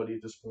 Of everybody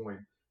at this point.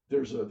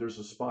 There's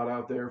a spot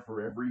out there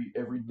for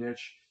every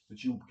niche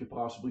that you could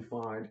possibly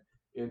find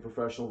in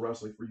professional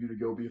wrestling for you to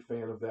go be a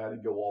fan of that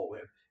and go all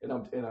in.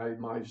 And I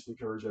might just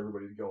encourage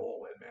everybody to go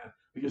all in, man.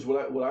 Because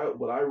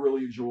what I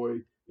really enjoy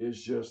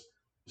is just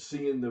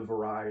seeing the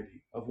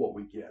variety of what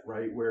we get,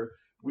 right? Where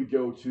we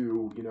go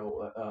to,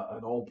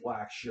 an all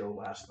black show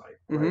last night,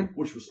 right? Mm-hmm.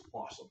 Which was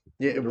awesome.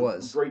 Yeah, it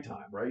was. Great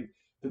time, right?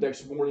 The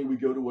next morning we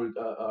go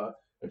to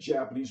a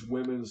Japanese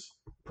women's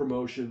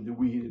promotion that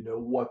we didn't know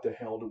what the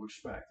hell to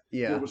expect.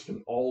 Yeah. It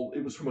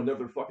was from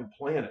another fucking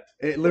planet.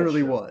 It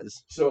literally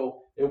was.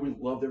 So, and we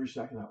loved every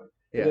second of it.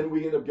 Yeah. And then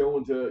we end up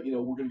going to,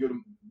 we're going to go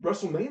to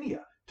WrestleMania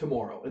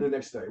tomorrow and the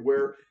next day,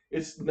 where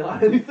it's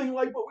not anything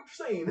like what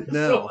we've seen.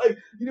 No. So, like,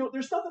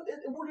 there's nothing,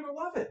 and we're going to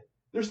love it.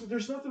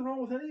 There's nothing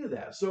wrong with any of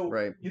that. So,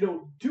 right.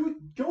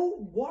 Go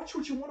watch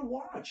what you want to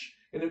watch.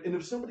 And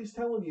if somebody's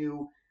telling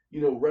you,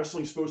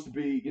 wrestling's supposed to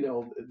be,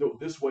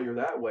 this way or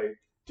that way,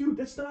 dude,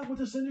 that's not what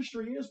this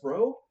industry is,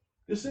 bro.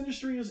 This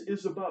industry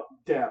is about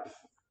depth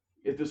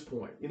at this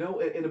point,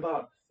 and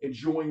about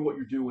enjoying what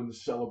you're doing and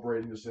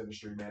celebrating this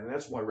industry, man. And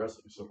that's why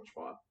wrestling is so much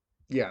fun.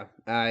 Yeah,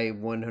 I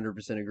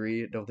 100%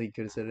 agree. I don't think you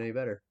could have said it any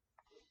better.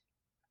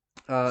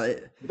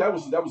 That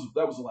was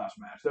the last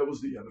match. That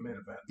was the main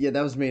event. Yeah,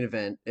 that was the main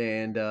event,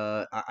 and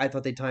I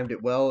thought they timed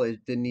it well. It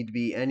didn't need to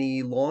be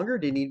any longer.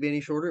 Didn't need to be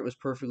any shorter. It was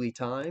perfectly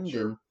timed.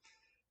 Sure.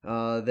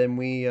 And then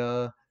we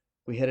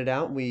headed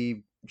out and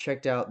we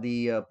checked out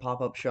the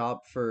pop-up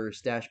shop for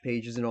stash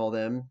pages and all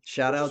them.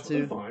 Shout out to.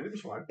 It was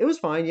fine. It was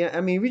fine. Yeah,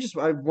 I mean,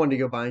 I wanted to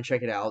go by and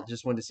check it out.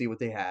 Just wanted to see what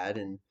they had,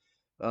 and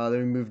then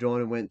we moved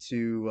on and went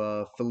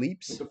to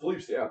Philippe's. The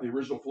Philippe's, yeah, the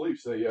original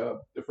Philippe's, the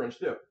French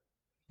dip.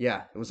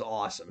 Yeah, it was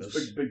awesome. It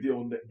was big deal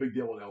in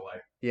LA.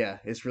 Yeah,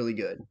 it's really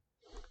good.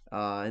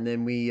 And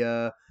then we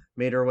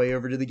made our way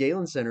over to the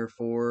Galen Center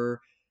for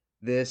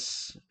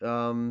this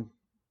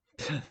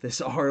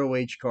this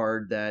ROH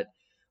card that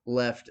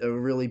left a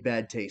really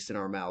bad taste in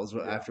our mouths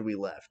after we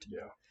left.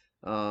 Yeah.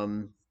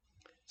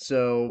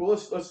 So well,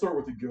 let's start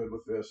with the good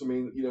with this. I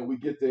mean, we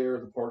get there,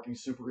 the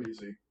parking's super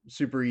easy.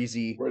 Super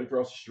easy. Right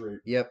across the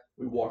street. Yep.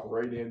 We walk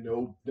right in,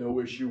 no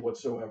issue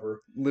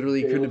whatsoever.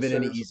 Literally couldn't have been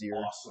any Center's easier.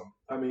 Awesome.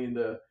 I mean,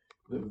 the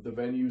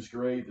venue's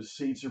great. The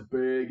seats are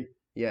big.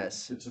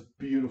 Yes. It's a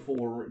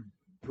beautiful,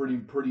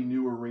 pretty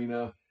new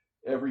arena.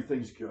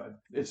 Everything's good.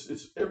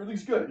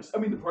 Everything's good. I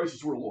mean, the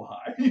prices were a little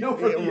high,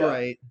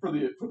 for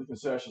the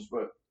concessions,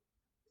 but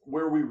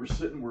where we were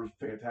sitting were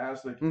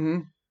fantastic. Mm-hmm.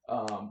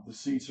 The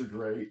seats are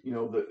great.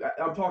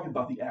 I'm talking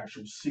about the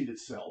actual seat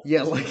itself.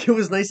 Yeah, like it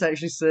was nice to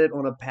actually sit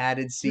on a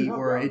padded seat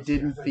where it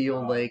didn't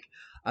feel God. Like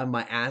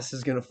my ass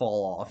is gonna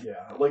fall off.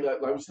 Yeah, like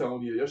I was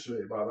telling you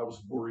yesterday, Bob, I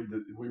was worried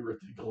that we were at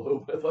the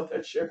Globe. I thought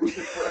that chair was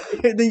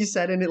great. And then you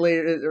sat in it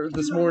later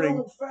this morning.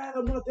 I'm fat.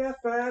 I'm not that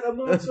fat. I'm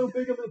not so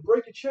big. I'm gonna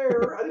break a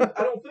chair.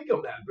 I don't think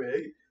I'm that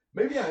big.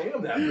 Maybe I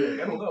am that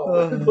big. I don't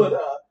know. But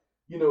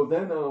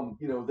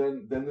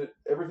then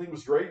everything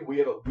was great, and we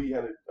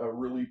had a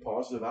really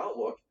positive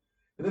outlook.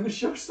 And then the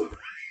show started.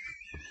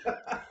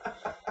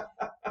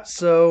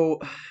 So,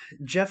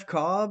 Jeff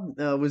Cobb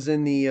was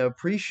in the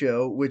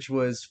pre-show, which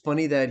was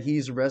funny that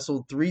he's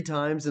wrestled 3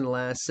 times in the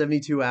last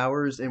 72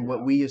 hours in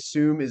what we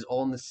assume is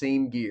all in the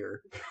same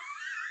gear.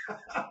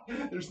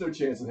 There's no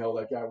chance in hell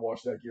that guy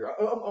washed that gear.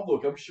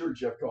 I'm sure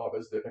Jeff Cobb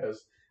has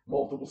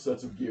multiple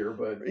sets of gear,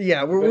 but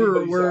yeah, if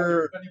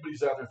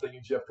anybody's out there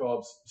thinking Jeff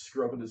Cobb's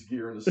scrubbing his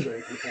gear in the sink,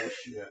 they're full of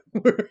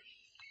shit.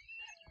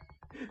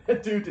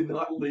 That dude did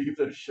not leave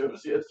those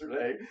shows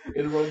yesterday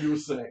and run to a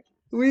sink.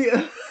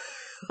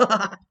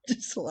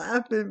 just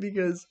laughing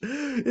because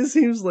it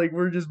seems like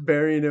we're just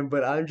burying him,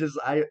 but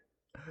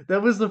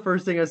that was the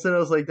first thing I said. I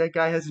was like, that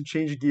guy hasn't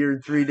changed gear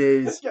in 3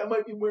 This days. guy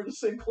might be wearing the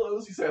same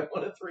clothes he's had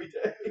on in 3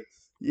 days.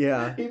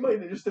 Yeah. He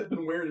might have just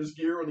been wearing his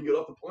gear when he got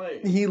off the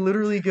plane. He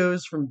literally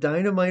goes from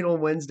Dynamite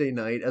on Wednesday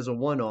night as a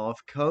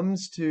one-off,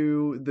 comes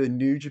to the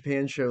New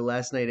Japan show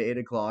last night at 8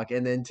 o'clock,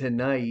 and then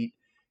tonight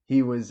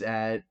he was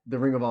at the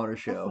Ring of Honor How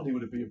show. funny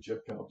would it be if Jeff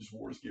Cobb just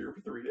wore his gear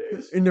for 3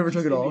 days? He never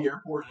just took it in off. the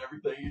airport and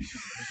everything. He's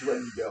just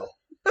ready to go.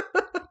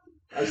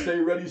 I stay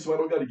ready, so I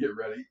don't got to get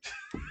ready.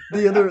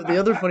 The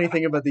other funny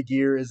thing about the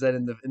gear is that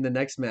in the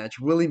next match,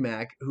 Willie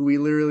Mack, who we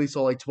literally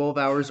saw like 12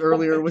 hours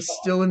earlier, was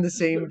still in the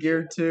same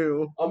gear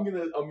too. I'm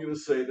gonna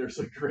say there's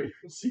a great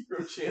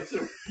zero chance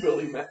that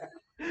Willie Mack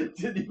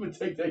didn't even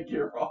take that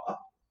gear off.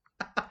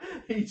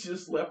 He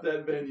just left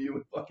that venue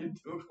at fucking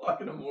 2 o'clock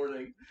in the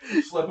morning,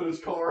 slept in his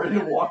car, and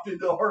then walked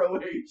into ROH.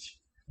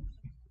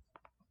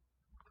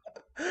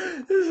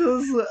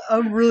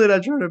 I'm really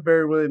not trying to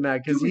bury Willie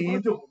Mack because we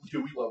love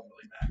Willie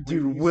Mack.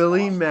 Dude,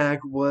 Willie Mack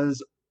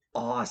was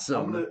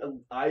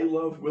awesome. I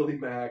loved Willie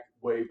Mack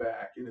way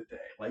back in the day.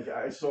 Like,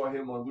 I saw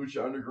him on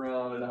Lucha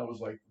Underground, and I was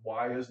like,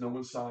 why has no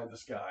one signed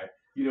this guy?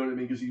 You know what I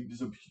mean? Because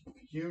he's a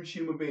huge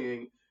human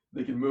being.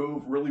 They can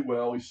move really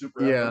well. He's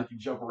super athletic. He can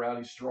jump around.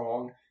 He's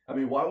strong. I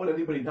mean, why would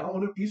anybody not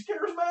want to? He's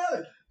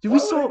charismatic. Why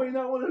would anybody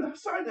not want to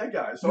sign that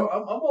guy? So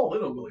I'm all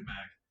in on Willie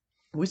Mack.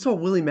 We saw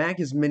Willie Mack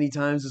as many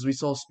times as we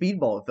saw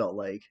Speedball, it felt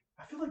like.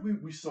 I feel like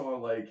we saw,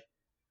 like,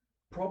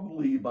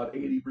 probably about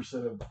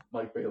 80% of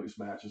Mike Bailey's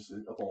matches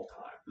of all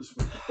time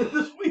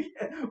this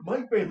weekend.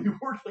 Mike Bailey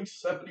worked like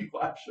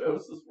 75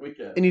 shows this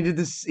weekend. And he did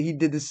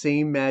the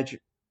same match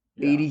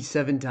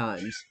 87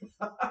 times.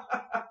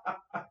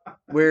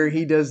 Where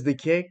he does the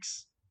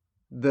kicks,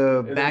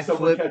 the backflip.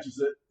 Someone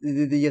catches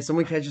it.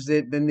 Someone catches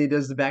it. Then he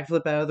does the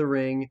backflip out of the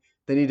ring.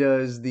 Then he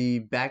does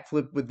the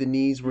backflip with the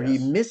knees where he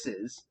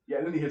misses. Yeah,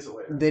 and then he hits it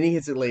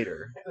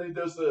later. And then he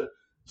does the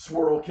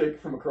swirl kick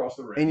from across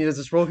the ring. And he does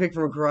a swirl kick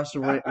from across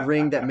the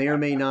ring that may or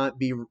may not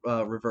be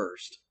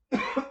reversed.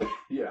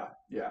 Yeah.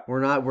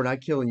 We're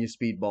not killing you,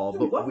 Speedball,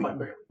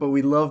 but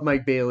we love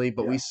Mike Bailey.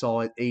 But we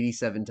saw it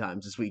 87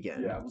 times this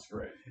weekend. Yeah, it was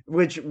great.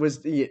 Which was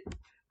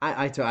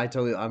I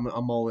totally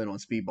I'm all in on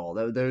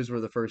Speedball. Those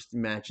were the first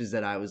matches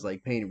that I was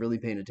like really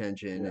paying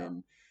attention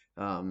and.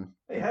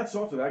 Hey, hats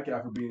off to that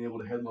guy for being able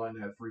to headline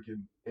that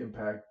freaking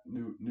Impact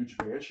New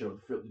Japan show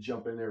to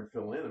jump in there and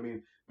fill in. I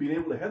mean, being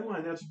able to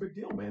headline, that's a big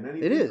deal, man. And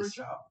he did a great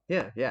job.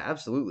 Yeah,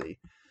 absolutely.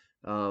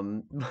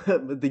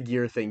 But the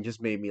gear thing just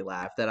made me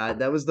laugh.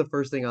 That was the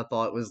first thing I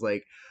thought was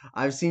like,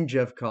 I've seen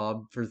Jeff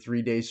Cobb for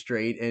 3 days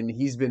straight, and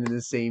he's been in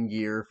the same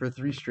gear for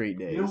 3 straight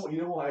days.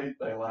 You know why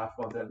I laugh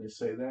about that and they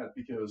say that?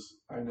 Because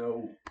I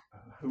know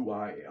who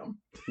I am.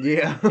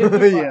 Yeah,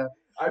 yeah.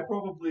 I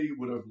probably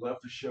would have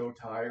left the show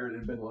tired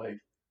and been like,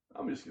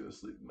 I'm just going to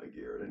sleep in my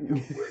gear and go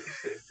wear the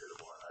same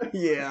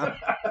gear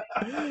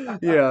tomorrow night.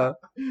 Yeah.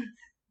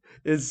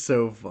 It's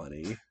so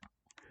funny.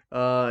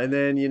 And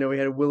then, we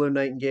had Willow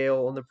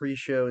Nightingale on the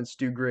pre-show and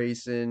Stu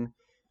Grayson.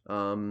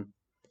 And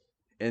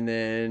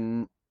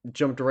then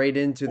jumped right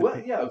into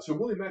so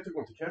Willie Mack took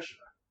on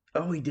Takeshita.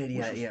 Oh, he did,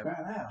 yeah.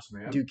 Badass,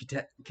 man. Dude,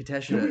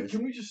 Takeshita.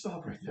 Can we just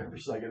stop right there for a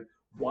second?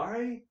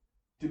 Why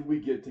did we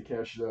get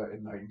Takeshita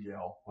and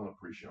Nightingale on a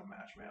pre-show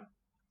match, man?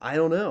 I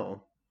don't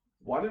know.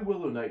 Why did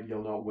Willow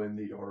Nightingale not win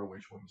the ROH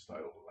Women's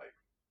title tonight?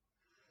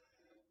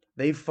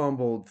 They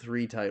fumbled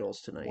 3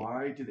 titles tonight.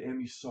 Why did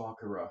Emi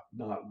Sakura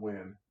not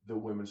win the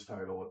women's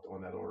title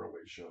on that ROH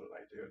show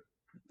tonight,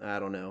 dude? I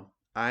don't know.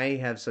 I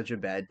have such a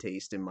bad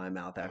taste in my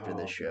mouth after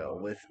this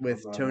show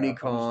with Tony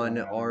Khan,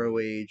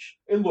 ROH.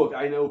 And look,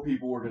 I know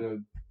people are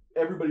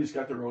everybody's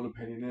got their own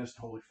opinion, and it's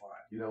totally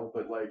fine,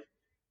 but like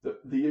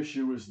the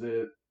issue is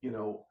that,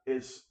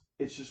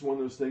 it's just one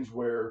of those things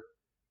where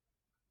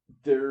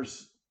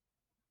there's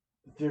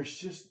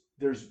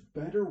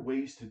better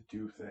ways to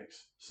do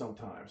things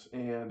sometimes,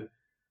 and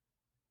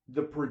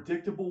the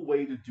predictable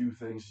way to do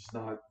things is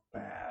not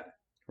bad.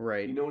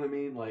 Right. You know what I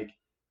mean? Like,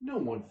 no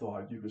one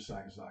thought Yuka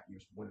Sakazaki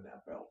was winning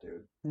that belt,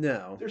 dude.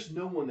 No. There's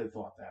no one that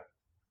thought that.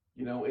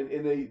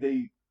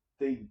 And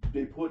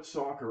they put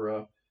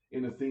Sakura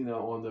and Athena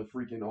on the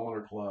freaking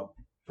Honor Club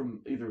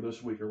from either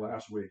this week or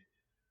last week.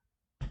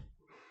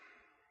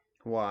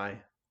 Why?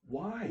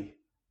 Why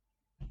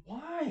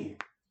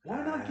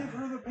not give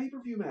her the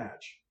pay-per-view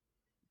match?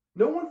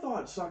 No one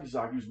thought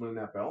Sakazaki was winning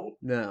that belt.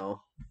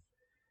 No.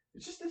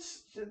 It's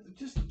just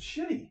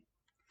shitty.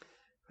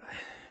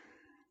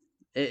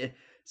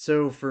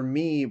 So for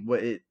me,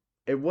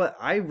 what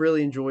I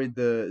really enjoyed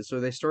so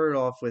they started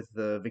off with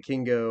the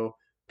Vikingo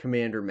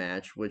Commander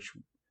match, which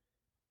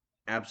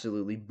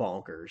absolutely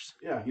bonkers.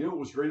 Yeah, you know what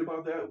was great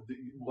about that?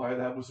 Why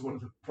that was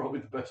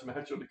probably the best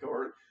match on the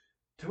card?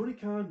 Tony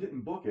Khan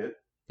didn't book it.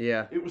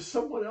 Yeah. It was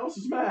someone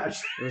else's match.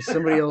 It was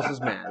somebody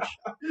else's match.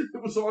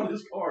 It was on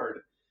his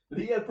card that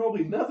he had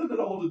probably nothing at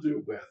all to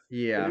do with.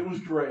 Yeah. And it was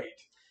great.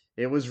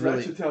 It was really...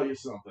 That should tell you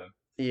something.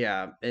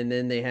 Yeah, and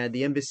then they had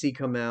the Embassy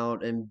come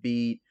out and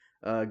beat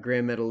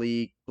Grand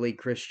Metalik, Blake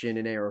Christian,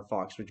 and AR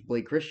Fox, which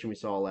Blake Christian we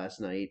saw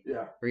last night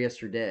Yeah. or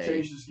yesterday.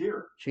 Changed his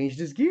gear. Changed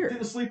his gear.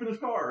 Didn't sleep in his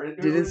car.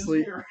 Didn't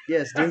sleep.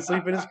 Yes, didn't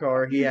sleep in his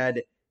car. He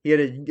had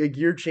a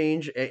gear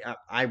change.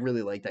 I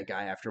really like that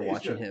guy after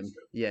watching him.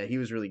 Yeah, he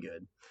was really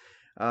good.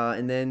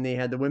 And then they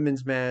had the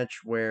women's match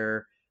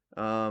where,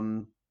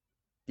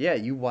 yeah,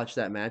 you watched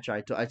that match.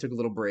 I took a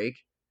little break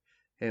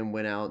and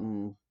went out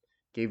and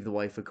gave the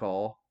wife a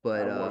call.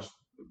 But I watched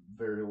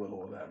very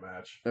little of that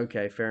match.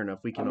 Okay, fair enough.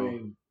 We can. I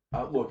mean,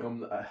 look,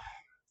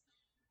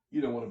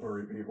 you don't want to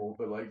bury people,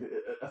 but like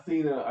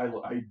Athena,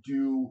 I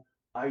do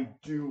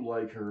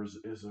like her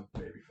as a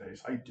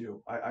babyface. I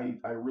do.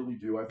 I really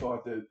do. I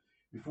thought that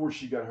before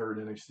she got hurt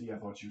in NXT, I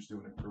thought she was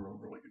doing a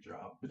really good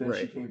job. But then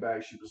she came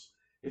back.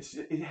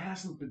 It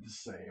hasn't been the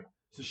same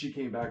since she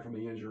came back from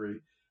the injury.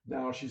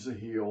 Now she's a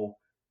heel.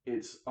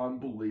 It's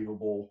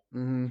unbelievable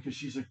because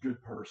she's a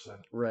good person.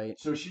 Right.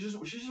 So she's just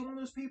one of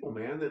those people,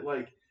 man, that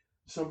like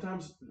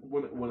sometimes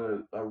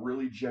when a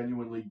really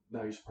genuinely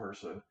nice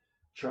person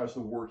tries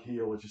to work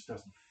heel, it just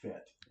doesn't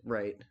fit.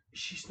 Right.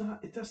 She's not.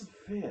 It doesn't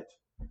fit.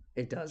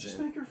 It doesn't. Just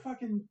make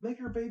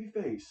her a baby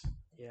face.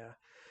 Yeah.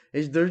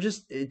 They're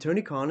just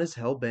Tony Khan is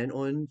hell bent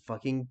on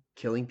fucking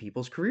killing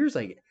people's careers.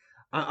 Like,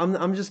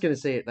 I'm just gonna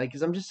say it, like,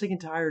 because I'm just sick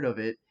and tired of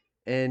it,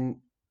 and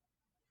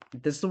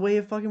that's the way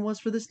it fucking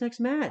was for this next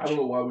match. I don't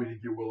know why we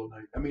didn't get Willow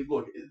Nightingale. I mean,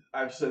 look,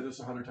 I've said this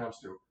 100 times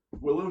too.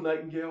 Willow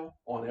Nightingale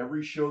on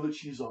every show that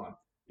she's on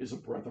is a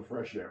breath of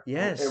fresh air.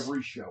 Yes. On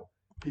every show,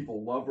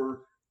 people love her.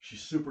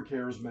 She's super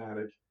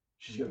charismatic.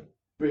 She's got a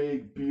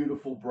big,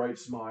 beautiful, bright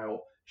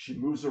smile. She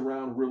moves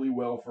around really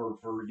well for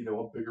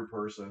a bigger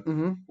person.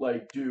 Mm-hmm.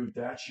 Like, dude,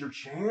 that's your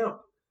champ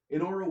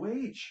in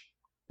ROH.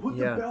 Put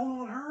the belt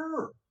on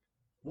her.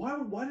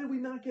 Why did we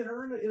not get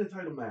her in a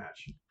title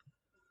match?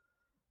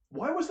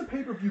 Why was the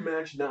pay-per-view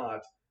match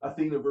not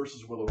Athena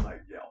versus Willow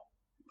Nightingale?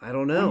 I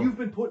don't know. When you've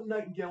been putting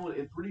Nightingale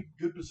in pretty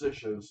good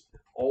positions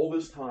all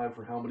this time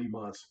for how many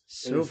months?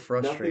 So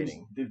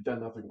frustrating. They've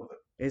done nothing with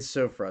it. It's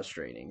so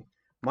frustrating.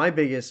 My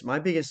biggest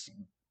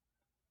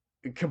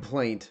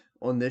complaint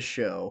on this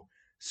show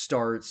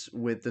starts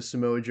with the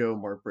Samoa Joe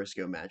Mark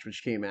Briscoe match,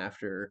 which came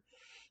after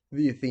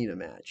the Athena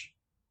match.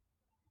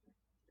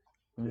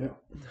 Yeah.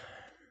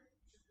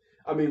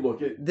 I mean,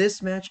 look,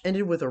 this match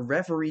ended with a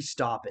referee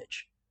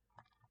stoppage.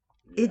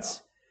 Yeah.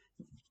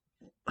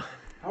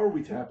 How are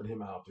we tapping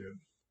him out, dude?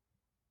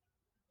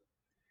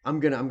 I'm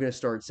gonna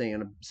start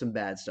saying some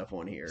bad stuff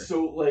on here.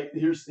 So, like,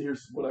 here's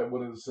what I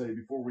wanted to say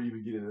before we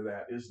even get into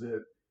that is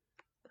that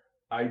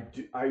I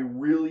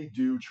really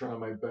do try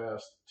my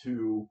best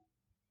to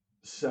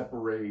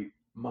separate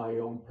my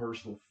own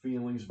personal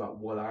feelings about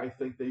what I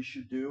think they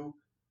should do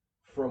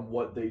from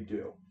what they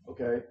do.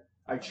 Okay,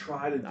 I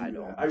try to do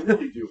that. I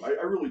really do.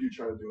 I really do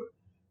try to do it.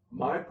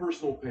 My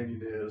personal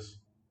opinion is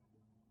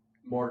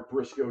Mark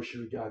Briscoe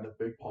should have gotten a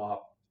big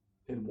pop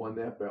and won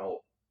that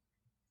belt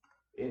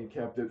and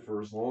kept it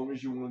for as long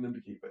as you wanted them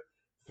to keep it.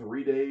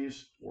 3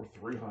 days or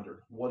 300,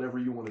 whatever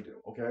you want to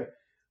do, okay?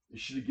 You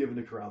should have given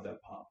the crowd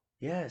that pop.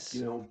 Yes.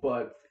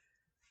 But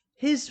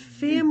his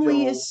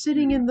family is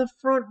sitting in the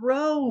front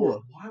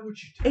row. Why would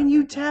you tap and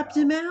you tapped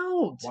him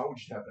out? Why would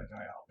you tap that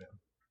guy out, man?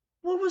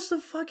 What was the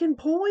fucking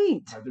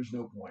point? There's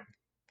no point.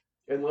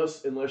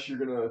 Unless you're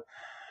going to...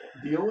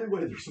 The only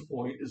way there's a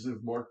point is if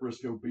Mark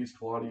Briscoe beats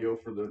Claudio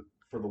for the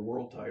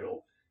world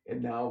title,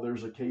 and now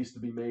there's a case to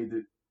be made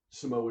that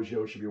Samoa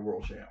Joe should be a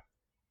world champ.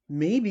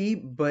 Maybe,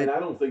 but... And I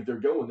don't think they're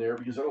going there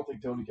because I don't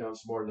think Tony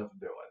Khan's smart enough to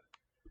do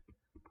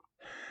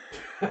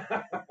it.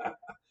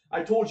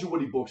 I told you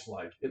what he books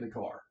like in the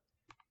car.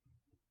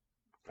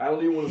 I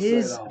don't even want to say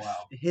it out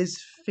loud.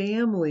 His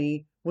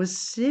family was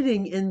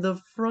sitting in the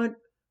front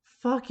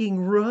fucking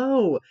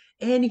row,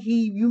 and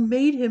you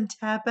made him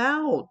tap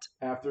out.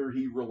 After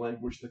he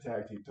relinquished the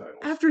tag team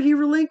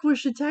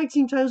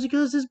titles.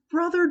 Because his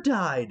brother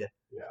died.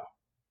 Yeah.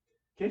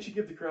 Can't you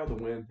give the crowd the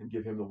win and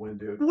give him the win,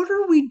 dude? What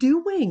are we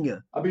doing?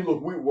 I mean,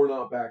 look, we're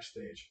not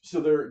backstage. So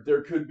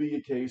there could be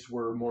a case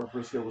where Mark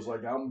Briscoe was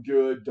like, I'm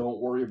good,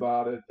 don't worry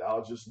about it,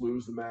 I'll just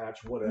lose the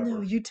match, whatever. No,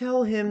 you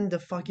tell him to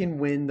fucking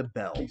win the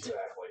belt. Exactly.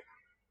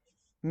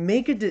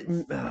 Make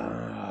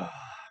the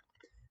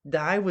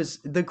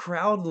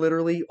crowd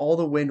literally, all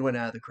the wind went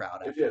out of the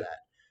crowd after that.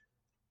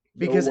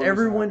 Because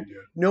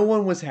no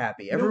one was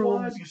happy.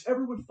 Because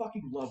everyone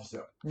fucking loves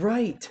him.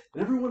 Right.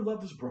 And everyone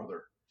loved his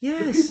brother.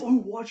 Yes. The people who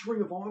watch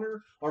Ring of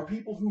Honor are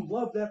people who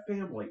love that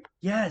family.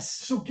 Yes.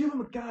 So give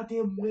him a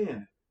goddamn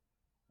win.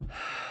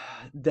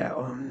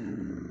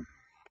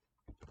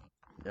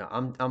 Yeah,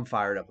 I'm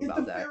fired up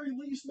about that. At the very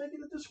least, make it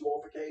a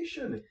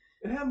disqualification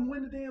and have him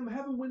win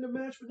the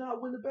match, but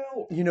not win the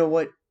belt. You know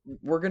what?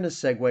 We're gonna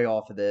segue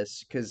off of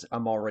this because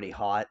I'm already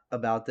hot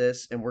about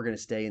this, and we're gonna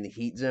stay in the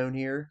heat zone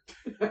here.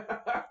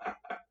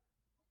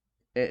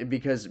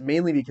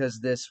 Mainly because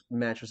this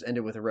match was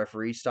ended with a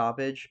referee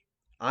stoppage.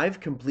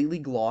 I've completely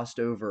glossed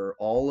over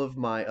all of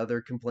my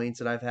other complaints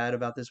that I've had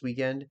about this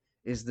weekend.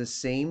 Is the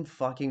same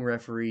fucking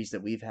referees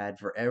that we've had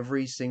for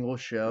every single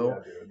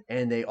show,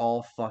 and they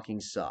all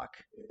fucking suck.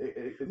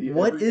 Every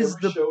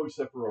show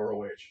except for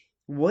ROH.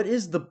 What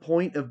is the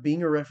point of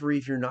being a referee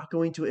if you're not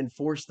going to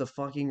enforce the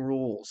fucking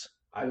rules?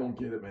 I don't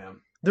get it, man.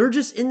 They're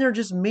just in there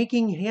just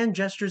making hand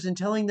gestures and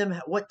telling them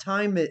how much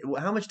time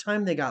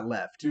they got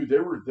left. Dude,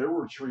 there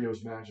were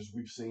trios matches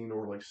we've seen,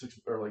 or like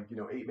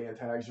 8-man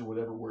tags or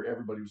whatever, where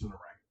everybody was in the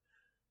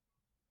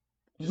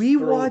ring.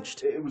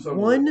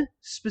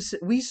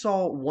 We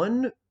saw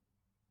one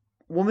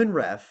woman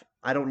ref.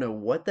 I don't know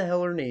what the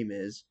hell her name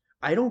is.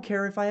 I don't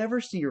care if I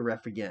ever see her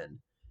ref again.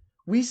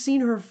 We've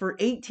seen her for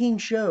 18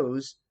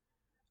 shows,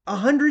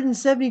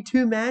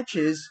 172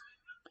 matches.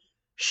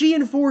 She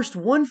enforced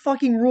one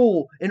fucking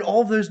rule in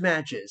all of those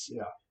matches.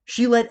 Yeah.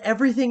 She let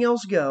everything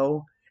else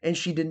go, and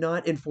she did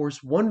not enforce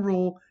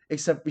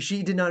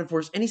she did not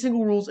enforce any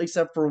single rules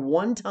except for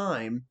one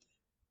time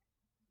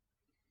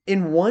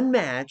in one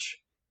match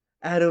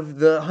out of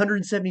the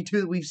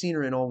 172 that we've seen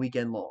her in all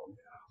weekend long. Yeah,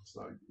 it's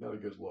not a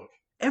good look.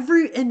 And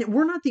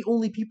we're not the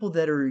only people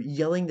that are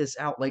yelling this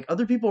out. Like,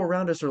 other people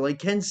around us are like,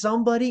 can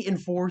somebody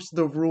enforce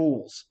the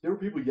rules? There were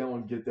people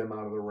yelling, get them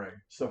out of the ring.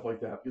 Stuff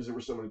like that. Because there were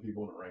so many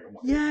people in the ring.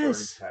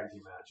 Yes. During tag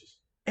team matches.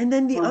 And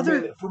then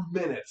for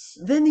minutes.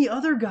 Then the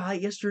other guy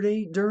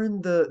yesterday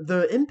during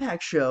the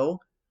Impact show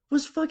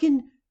was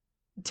fucking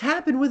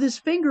tapping with his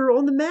finger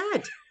on the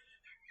mat.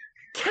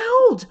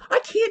 Count! I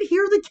can't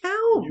hear the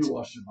count. You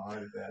lost your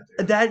mind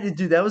at that,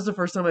 dude. That was the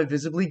first time I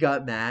visibly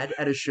got mad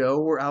at a show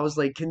where I was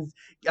like,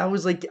 I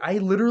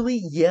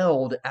literally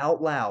yelled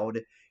out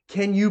loud,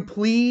 "Can you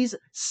please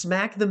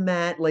smack the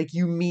mat like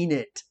you mean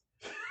it?"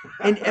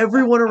 And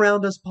everyone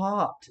around us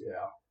popped.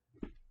 Yeah.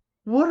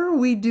 What are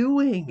we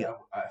doing? Yeah,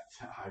 I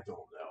don't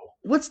know.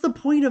 What's the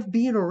point of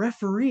being a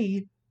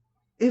referee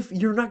if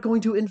you're not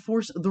going to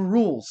enforce the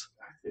rules?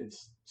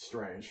 It's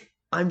strange.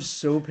 I'm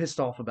so pissed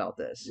off about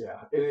this.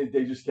 Yeah, and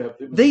they just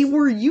kept... They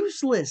were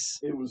useless.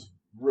 It was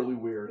really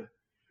weird.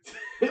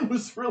 It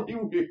was really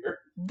weird.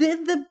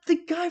 The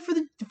guy for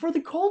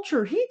the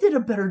culture, he did a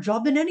better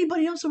job than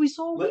anybody else that we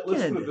saw all weekend.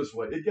 Let's put it this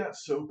way. It got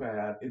so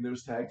bad in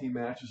those tag team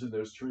matches and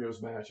those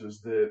trios matches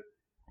that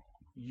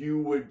you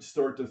would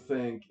start to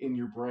think in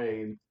your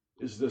brain,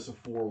 is this a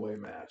 4-way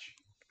match?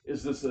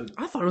 Is this a...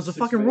 I thought it was a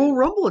fucking Royal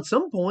Rumble at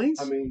some points.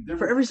 I mean...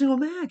 every single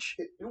match.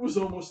 It was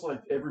almost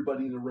like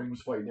everybody in the ring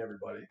was fighting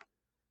everybody.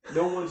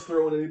 No one's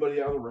throwing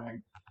anybody out of the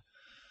ring.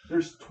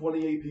 There's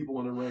 28 people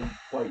in the ring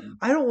fighting.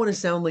 I don't want to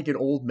sound like an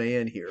old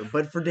man here,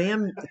 but for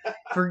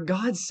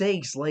God's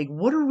sakes, like,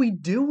 what are we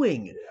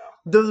doing? Yeah.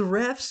 The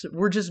refs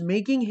were just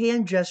making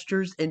hand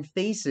gestures and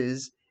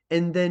faces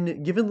and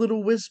then giving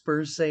little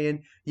whispers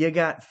saying, you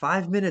got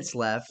 5 minutes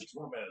left. 6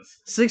 more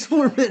minutes. 6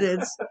 more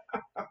minutes.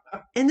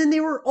 And then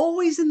they were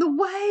always in the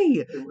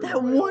way. The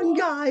one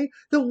guy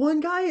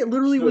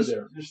literally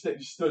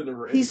stood in the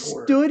ring. He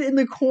stood in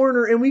the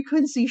corner, and we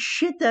couldn't see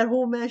shit that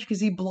whole match because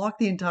he blocked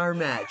the entire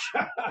match.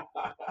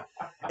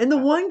 And the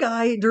one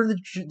guy during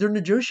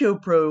the Joe Show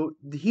Pro,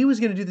 he was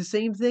going to do the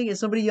same thing, and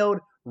somebody yelled,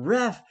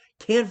 "Ref,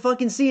 can't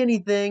fucking see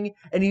anything,"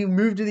 and he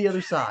moved to the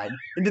other side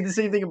and did the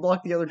same thing and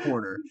blocked the other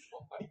corner.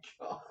 Oh my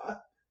god!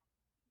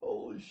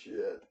 Holy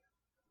shit!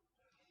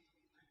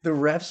 The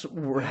refs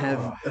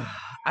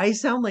I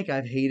sound like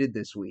I've hated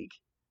this week,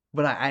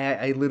 but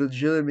I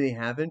legitimately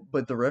haven't.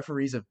 But the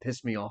referees have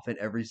pissed me off in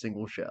every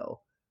single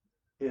show.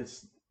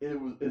 It's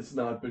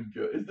not been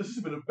good. This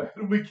has been a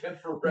bad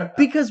weekend for refs.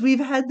 Because we've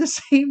had the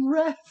same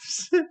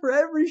refs for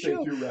every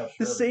show.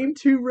 The same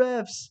 2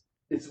 refs.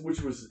 I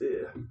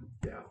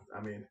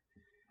mean,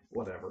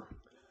 whatever.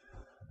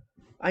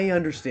 I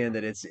understand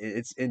that it's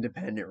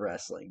independent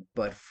wrestling,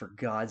 but for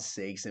God's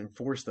sakes,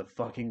 enforce the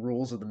fucking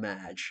rules of the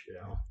match.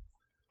 Yeah.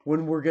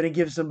 When we're gonna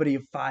give somebody a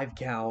 5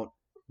 count,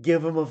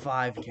 give them a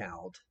 5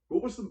 count.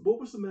 What was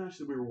the match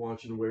that we were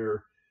watching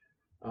where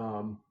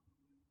 2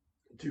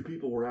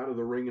 people were out of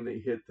the ring and they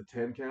hit the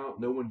 10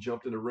 count? No one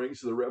jumped in the ring,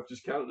 so the ref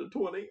just counted to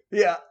 20.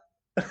 Yeah.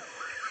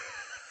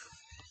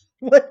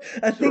 What?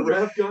 I think the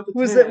ref got the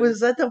was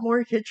that the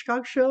Mark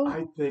Hitchcock show?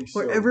 I think so.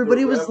 Where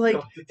everybody was like,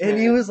 and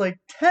he was like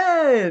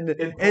 10,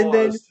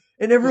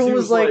 and everyone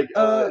was like,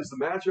 "Is the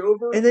match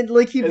over?" And then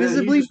like he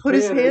visibly put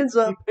his hands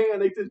up. He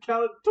panicked and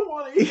counted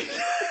 20.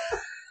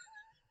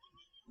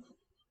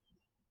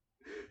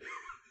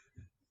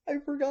 I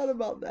forgot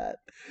about that.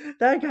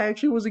 That guy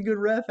actually was a good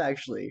ref.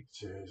 Actually,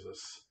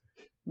 Jesus.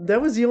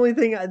 That was the only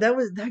thing.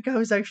 That guy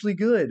was actually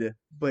good.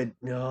 But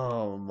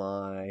oh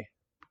my.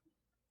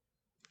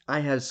 I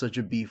have such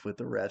a beef with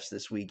the refs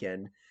this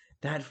weekend.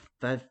 That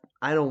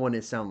I don't want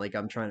to sound like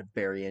I'm trying to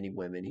bury any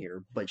women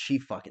here, but she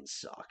fucking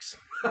sucks.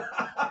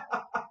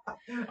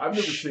 I've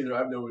never seen her. I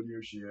have no idea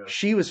who she is.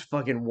 She was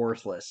fucking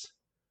worthless.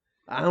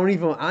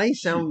 I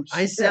sound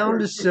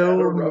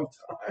so.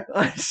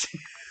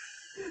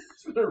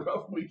 It's been a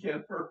rough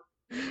weekend for.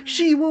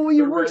 When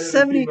you work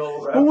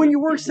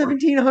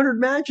 1,700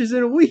 matches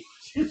in a week.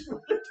 She's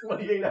working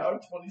 28-hour,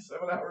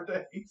 27-hour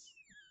days.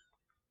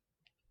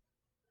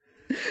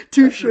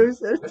 2 shows.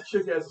 That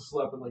chick hasn't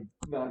slept in like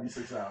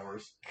 96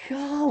 hours.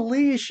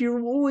 Golly, she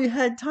only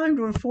had time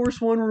to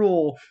enforce 1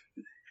 rule.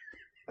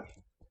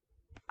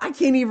 I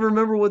can't even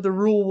remember what the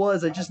rule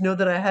was. I just know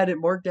that I had it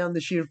marked down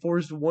that she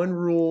enforced one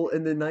rule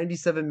in the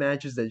 97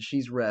 matches that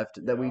she's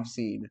reffed that we've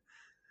seen.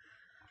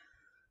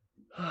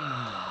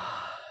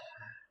 I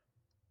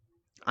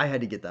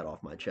had to get that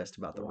off my chest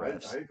about the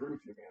refs. I agree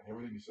with you, man.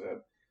 Everything you said.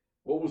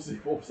 What was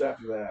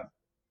after that?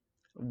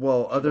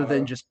 Well, other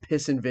than Shibata? just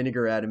piss and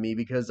vinegar out of me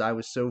because I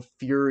was so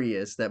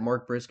furious that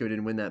Mark Briscoe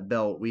didn't win that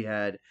belt, we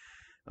had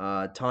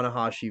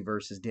Tanahashi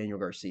versus Daniel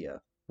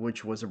Garcia,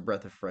 which was a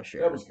breath of fresh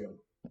air. That was good.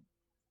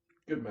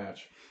 Good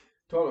match.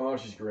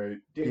 Tanahashi's great.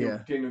 Yeah.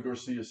 Daniel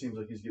Garcia seems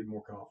like he's getting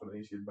more confident.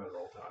 He's getting better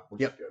all the time,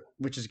 which Yep. is good.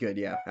 Which is good,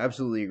 yeah.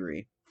 Absolutely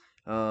agree.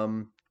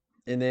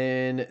 And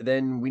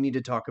then we need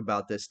to talk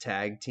about this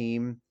tag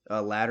team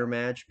ladder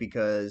match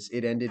because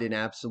it ended in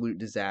absolute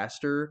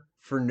disaster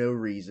for no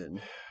reason.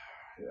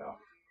 Yeah.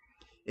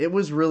 It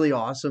was really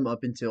awesome up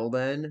until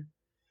then.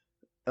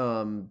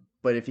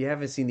 But if you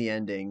haven't seen the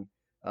ending,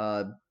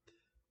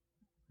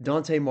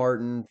 Dante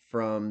Martin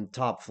from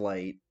Top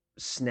Flight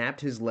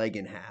snapped his leg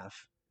in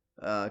half,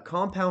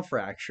 compound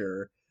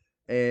fracture,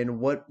 and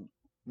what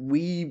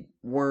we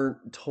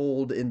weren't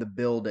told in the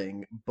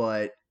building,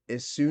 but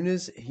as soon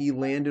as he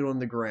landed on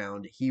the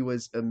ground, he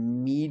was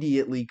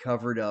immediately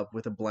covered up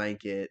with a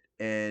blanket,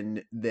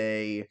 and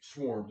they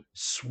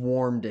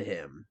swarmed to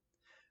him.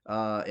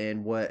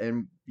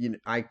 And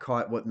I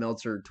caught what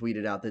Meltzer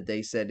tweeted out that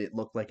they said it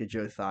looked like a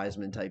Joe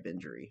Theismann type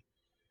injury.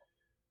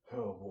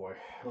 Oh boy.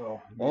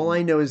 Well, All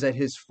I know is that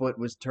his foot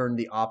was turned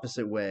the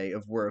opposite way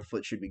of where a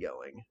foot should be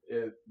going.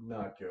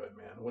 Not good,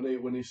 man.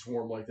 When they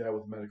swarm like that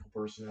with medical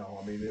personnel,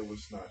 I mean, it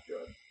was not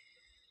good.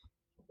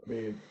 I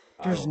mean,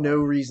 there's no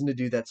reason to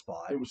do that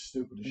spot. It was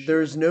stupid as shit.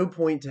 There's no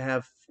point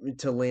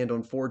to land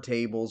on 4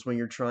 tables when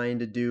you're trying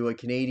to do a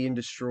Canadian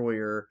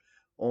destroyer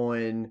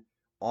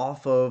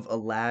off of a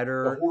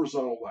ladder,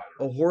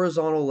 a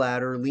horizontal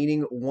ladder,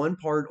 leaning one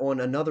part on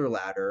another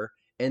ladder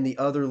and the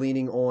other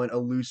leaning on a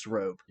loose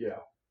rope. Yeah.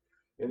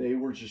 And they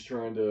were just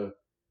trying to.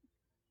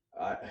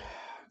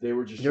 They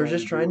were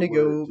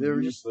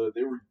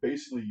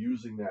basically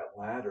using that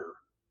ladder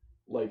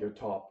like a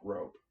top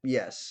rope.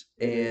 Yes,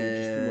 and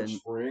just too much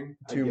spring.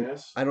 I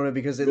guess. I don't know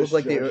because it looked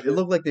like they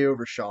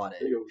overshot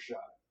it. They overshot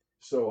it.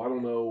 So I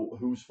don't know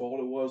whose fault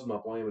it was. I'm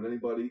not blaming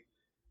anybody,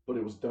 but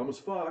it was dumb as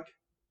fuck.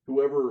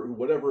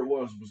 Whatever it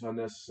was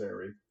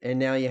unnecessary. And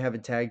now you have a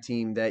tag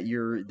team that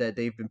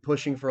they've been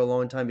pushing for a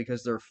long time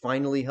because they're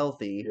finally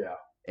healthy. Yeah.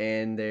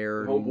 And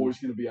their homeboy's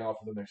going to be out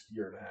for the next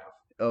year and a half.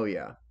 Oh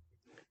yeah,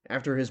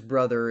 after his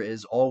brother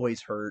is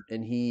always hurt,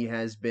 and he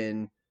has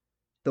been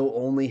the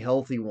only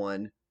healthy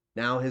one.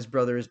 Now his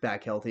brother is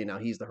back healthy, and now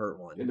he's the hurt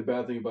one. And the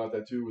bad thing about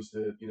that too was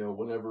that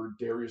whenever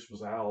Darius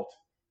was out,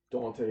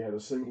 Dante had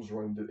a singles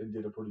run and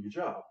did a pretty good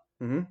job.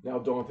 Mm-hmm. Now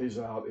Dante's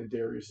out, and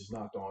Darius is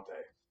not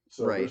Dante,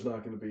 so there's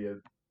not going to be a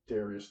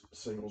Darius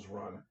singles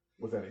run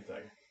with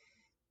anything.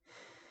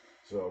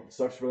 So it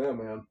sucks for them,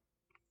 man.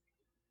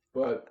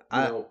 But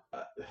the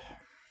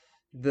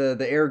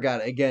air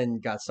got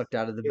sucked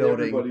out of the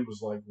building. Everybody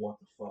was like, "What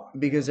the fuck?"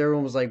 Because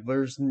everyone was like,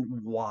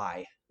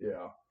 why?"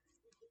 Yeah.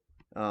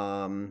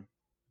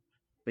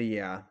 But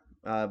yeah.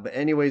 But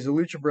anyways, the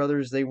Lucha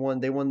Brothers, they won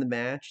the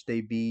match.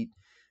 They beat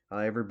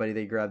everybody.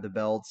 They grabbed the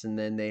belts, and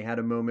then they had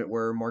a moment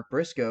where Mark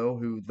Briscoe,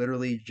 who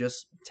literally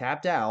just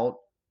tapped out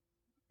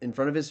in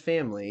front of his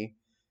family,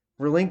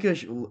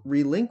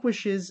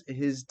 relinquishes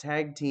his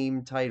tag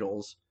team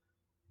titles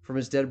from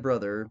his dead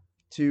brother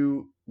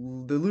to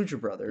the Lucha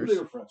Brothers, who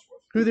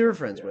they were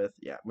friends with.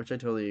 Yeah, which I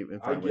totally am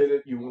fine with. I get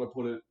it. You want to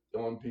put it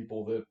on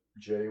people that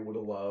Jay would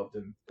have loved,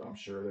 and I'm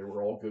sure they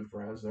were all good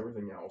friends and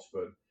everything else.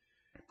 But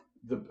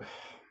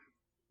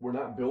we're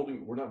not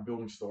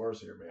building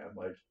stars here, man.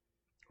 Like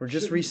we're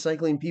just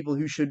recycling people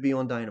who should be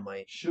on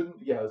Dynamite. It's going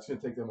to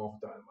take them off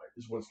of Dynamite.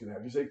 Is what's going to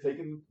happen because they've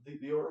taken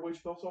the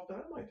ROH belts off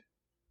Dynamite.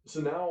 So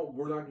now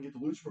we're not going to get the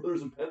Lucha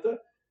Brothers and Penta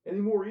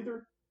anymore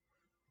either.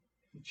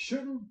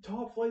 Shouldn't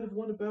Top Flight have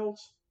won the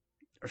belts?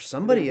 Or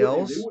somebody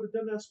else? They would have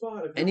done that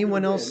spot.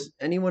 Anyone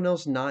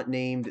else not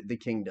named the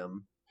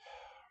Kingdom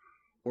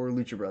or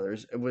Lucha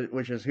Brothers,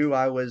 which is who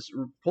I was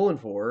pulling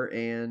for,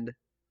 and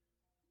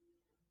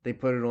they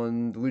put it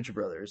on the Lucha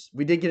Brothers.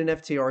 We did get an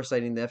FTR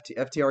sighting. The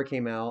FTR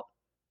came out,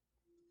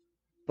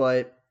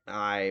 but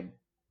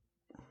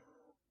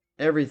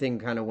everything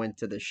kind of went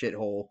to the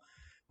shithole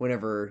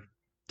whenever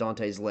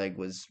Dante's leg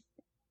was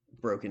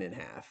broken in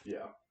half.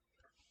 Yeah.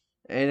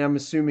 And I'm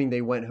assuming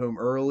they went home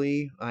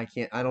early. I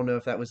don't know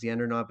if that was the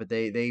end or not, but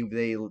they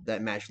that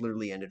match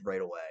literally ended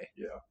right away.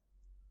 Yeah.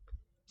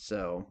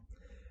 So,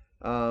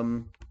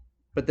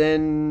 but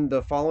then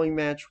the following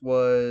match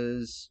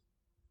was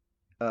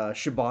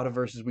Shibata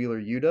versus Wheeler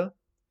Yuta,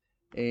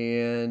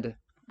 and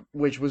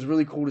which was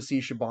really cool to see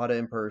Shibata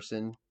in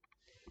person.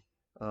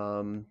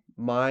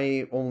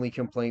 My only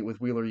complaint with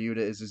Wheeler Yuta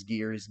is his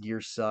gear. His gear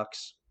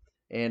sucks.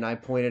 And I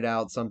pointed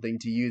out something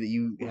to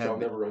you that I'll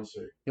never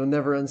unsee. You'll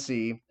never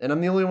unsee. And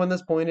I'm the only one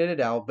that's pointed it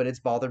out, but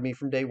it's bothered me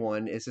from day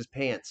one, is his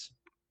pants.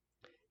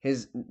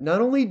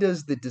 Not only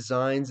does the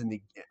designs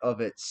of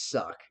it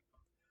suck,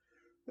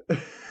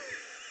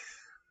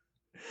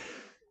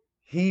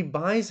 He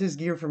buys his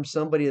gear from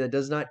somebody that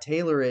does not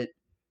tailor it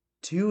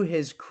to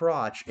his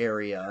crotch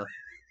area.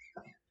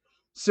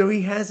 So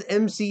he has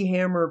MC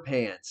Hammer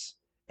pants.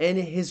 And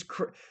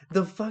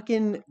the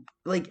fucking,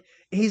 like,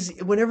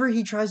 whenever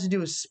he tries to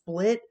do a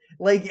split,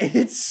 like,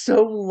 it's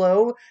so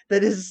low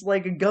that it's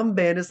like a gum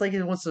band. It's like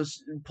he wants to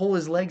pull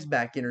his legs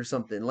back in or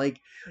something. Like,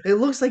 it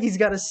looks like he's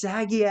got a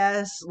saggy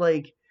ass,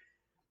 like,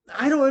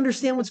 I don't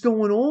understand what's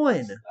going on.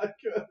 It's not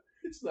good.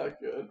 It's not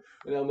good.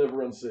 And I'll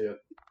never unsee it.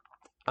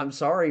 I'm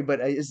sorry, but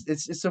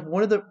it's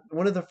one of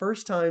the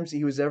first times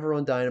he was ever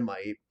on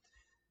Dynamite.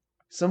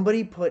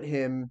 Somebody put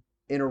him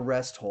in a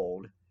rest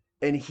hold,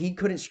 and he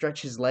couldn't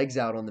stretch his legs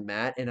out on the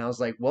mat. And I was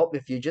like, well,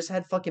 if you just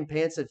had fucking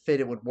pants that fit,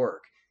 it would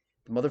work.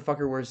 The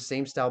motherfucker wears the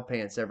same style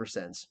pants ever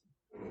since.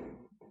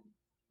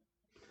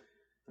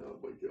 Oh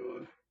my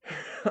god.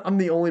 I'm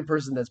the only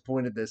person that's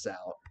pointed this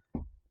out.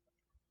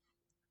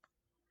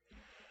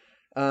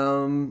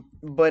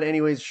 But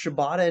anyways,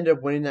 Shibata ended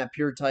up winning that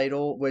pure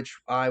title, which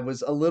I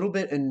was a little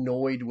bit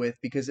annoyed with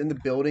because in the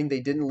building they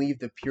didn't leave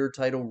the pure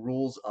title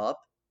rules up.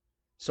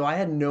 So I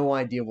had no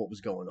idea what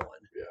was going on.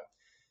 Yeah.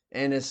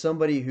 And as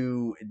somebody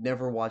who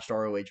never watched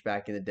ROH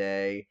back in the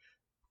day,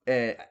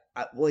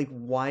 like,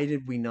 why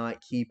did we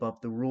not keep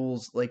up the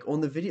rules? Like,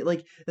 on the video,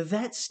 like,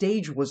 that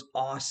stage was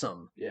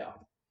awesome. Yeah.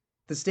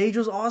 The stage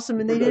was awesome,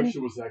 and the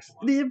production was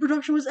excellent. The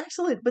production was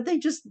excellent, but they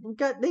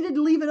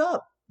didn't leave it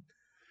up.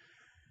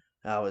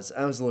 I was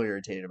a little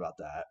irritated about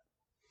that.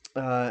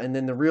 And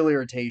then the real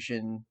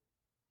irritation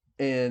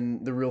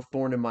and the real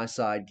thorn in my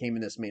side came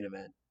in this main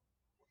event.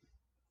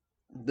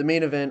 The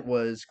main event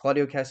was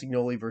Claudio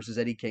Castagnoli versus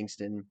Eddie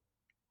Kingston.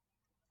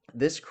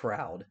 This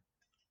crowd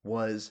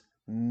was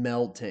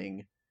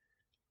melting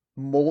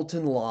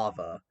molten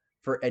lava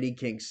for Eddie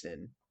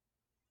Kingston.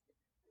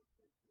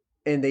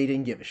 And they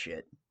didn't give a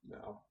shit.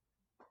 No.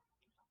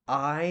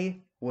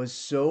 I was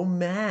so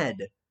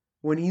mad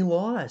when he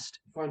lost.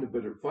 Find a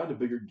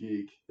bigger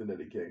geek than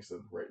Eddie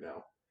Kingston right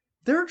now.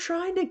 They're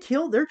trying to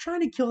kill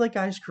that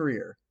guy's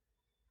career.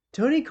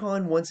 Tony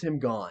Khan wants him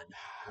gone.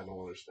 I don't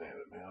understand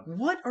it, man.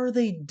 What are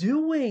they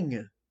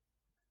doing?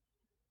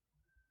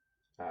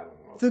 I don't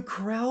know. The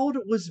crowd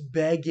was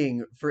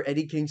begging for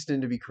Eddie Kingston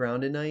to be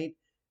crowned tonight,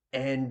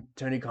 and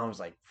Tony Khan was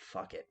like,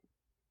 fuck it.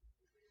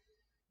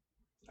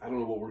 I don't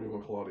know what we're doing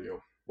with Claudio.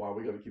 Why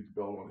we got to keep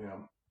the belt on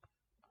him.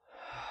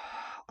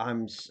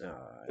 I'm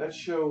sorry. That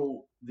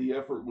show, the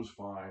effort was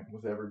fine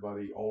with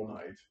everybody all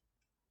night.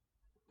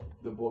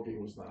 The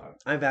booking was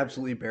not. I've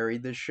absolutely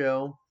buried this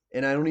show,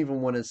 and I don't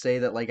even want to say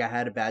that like I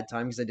had a bad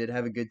time because I did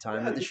have a good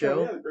time at the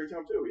show. Yeah, I had a great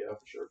time too. Yeah,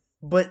 for sure.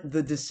 But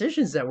the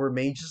decisions that were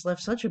made just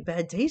left such a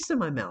bad taste in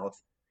my mouth.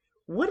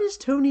 What is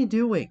Tony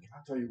doing?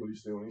 I'll tell you what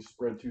he's doing. He's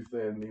spread too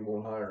thin and he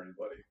won't hire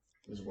anybody.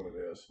 This is what it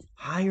is.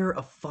 Hire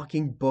a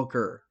fucking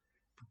booker.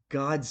 For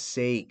God's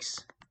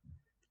sakes.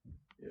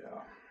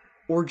 Yeah.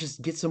 Or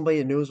just get somebody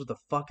that knows what the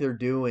fuck they're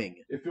doing.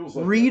 It feels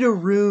like read a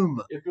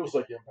room. It feels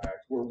like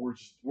Impact, where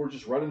we're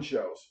just running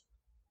shows.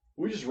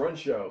 We just run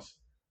shows.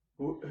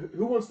 Who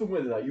wants to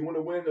win tonight? You want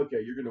to win?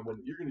 Okay, you're gonna win.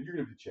 You're gonna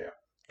be the champ.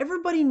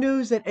 Everybody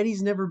knows that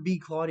Eddie's never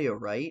beat Claudio,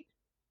 right?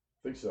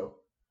 I think so.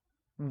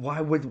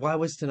 Why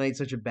was tonight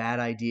such a bad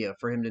idea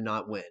for him to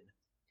not win?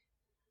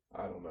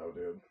 I don't know,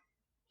 dude.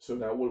 So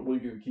now what are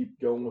you gonna keep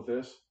going with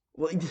this?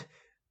 Well,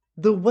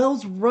 the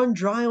wells run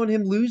dry on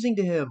him losing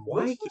to him.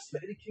 Why? What's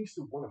Eddie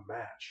Kingston won a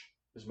match?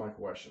 Is my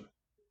question.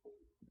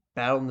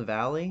 Battle in the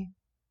Valley?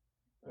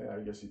 Yeah, I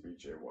guess he beat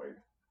Jay White.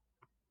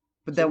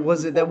 But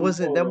So that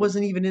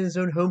wasn't even in his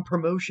own home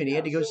promotion. He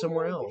had to go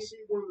somewhere else. He's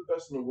one of the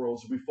best in the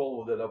world, so we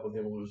followed that up with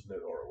him losing the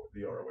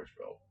ROH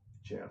belt.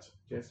 Chance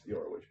to the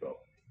ROH belt.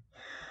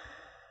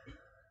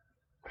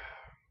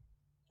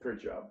 Great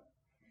job.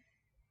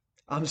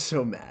 I'm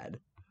so mad.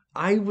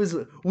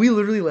 We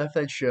literally left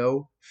that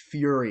show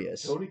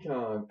furious. Tony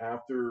Khan,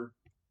 after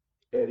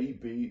Eddie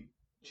beat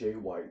Jay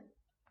White,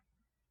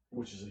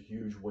 which is a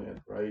huge win,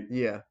 right?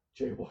 Yeah.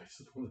 Jay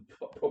White's one of the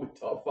probably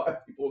top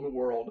 5 people in the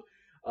world.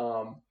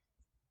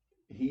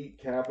 He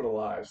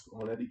capitalized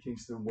on Eddie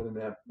Kingston winning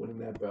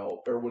that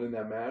belt or winning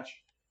that match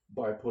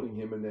by putting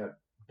him in that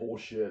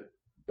bullshit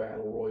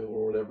battle royal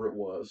or whatever it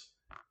was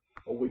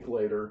a week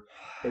later,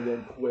 and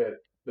then quit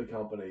the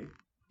company,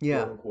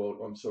 yeah, quote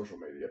unquote, on social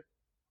media,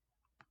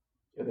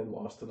 and then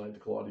lost tonight to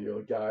Claudio,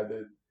 a guy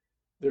that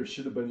there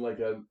should have been like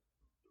a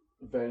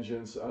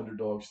vengeance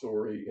underdog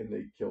story, and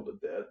they killed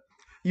it dead.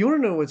 You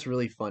want to know what's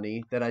really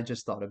funny that I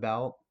just thought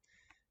about?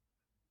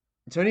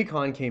 Tony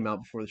Khan came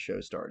out before the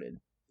show started,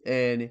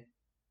 and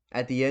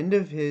at the end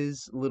of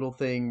his little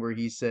thing where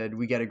he said,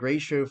 "We got a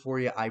great show for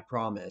you, I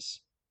promise,"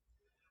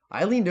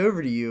 I leaned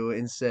over to you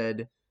and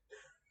said,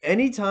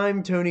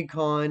 anytime Tony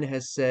Khan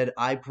has said,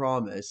 "I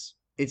promise,"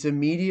 it's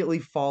immediately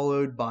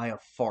followed by a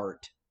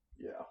fart.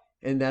 Yeah.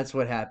 And that's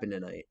what happened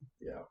tonight.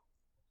 Yeah.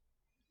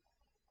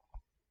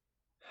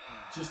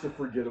 Just a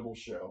forgettable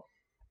show.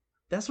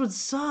 That's what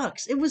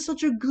sucks. It was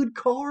such a good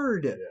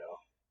card.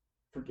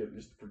 Yeah.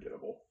 Just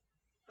forgettable.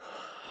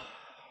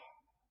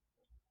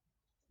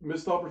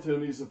 Missed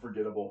opportunities and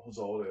forgettable is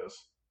all it is.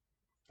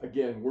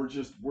 Again, we're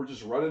just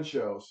running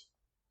shows.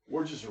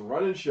 We're just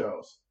running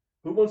shows.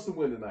 Who wants to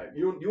win tonight?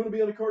 You want to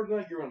be on the card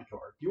tonight? You're on the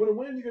card. You want to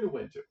win? You're going to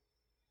win too.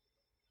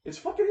 It's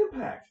fucking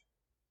Impact.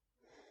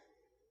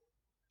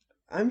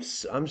 I'm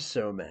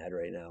so mad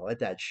right now at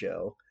that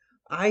show.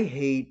 I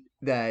hate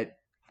that,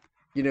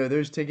 you know,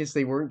 those tickets,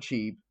 they weren't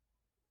cheap,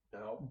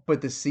 No.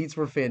 but the seats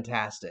were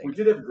fantastic. We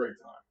did have a great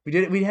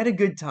time. We had a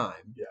good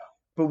time. Yeah.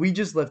 But we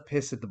just left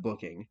pissed at the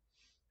booking.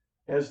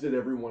 As did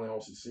everyone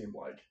else, it seemed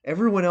like.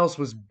 Everyone else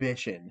was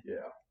bitching.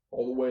 Yeah.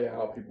 All the way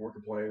out, people were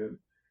complaining.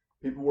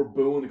 People were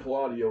booing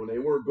Claudio, and they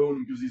weren't booing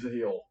him because he's a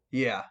heel.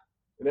 Yeah.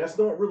 And that's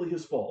not really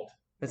his fault.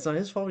 It's not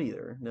his fault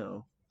either.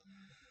 No.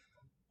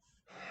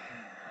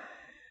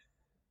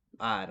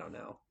 I don't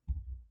know.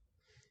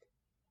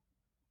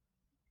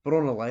 But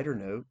on a lighter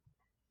note,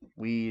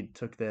 we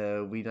had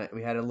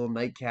a little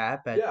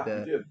nightcap at we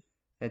did.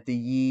 at the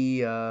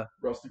Ye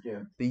Rustic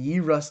Inn. The Ye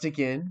Rustic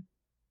Inn.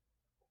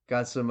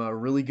 Got some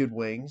really good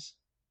wings.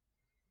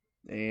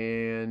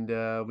 And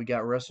we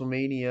got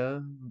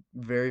WrestleMania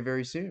very,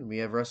 very soon. We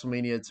have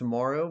WrestleMania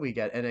tomorrow. We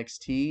got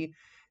NXT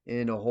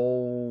in a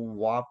whole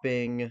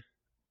whopping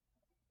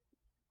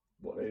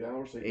What, 8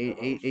 hours?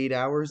 8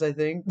 hours, I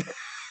think.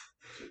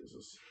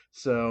 Jesus.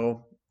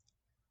 So,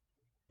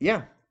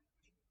 yeah.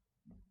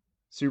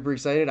 Super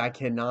excited. I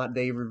cannot.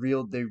 They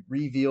revealed the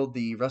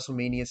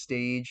WrestleMania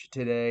stage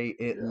today.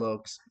 It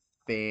looks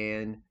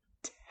fantastic.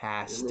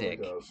 It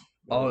really does.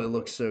 It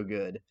looks so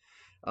good.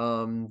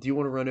 Do you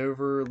want to run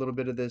over a little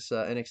bit of this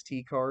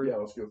NXT card? Yeah,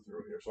 let's go through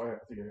it here. So I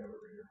think I have it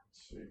right here.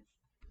 Let's see.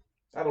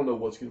 I don't know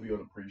what's going to be on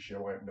the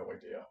pre-show. I have no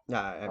idea.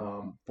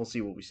 We'll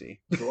see what we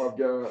see. So I've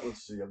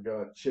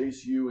got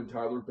Chase U and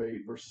Tyler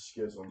Bate versus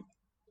Schism.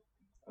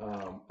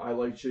 I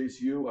like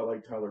Chase U. I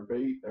like Tyler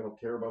Bate. I don't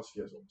care about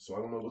Schism. So I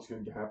don't know what's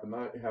going to happen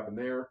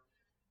there.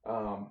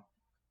 I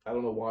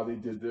don't know why they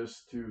did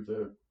this to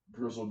the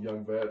grizzled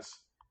young vets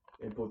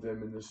and put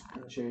them in this,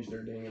 changed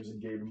their names and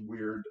gave them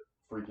weird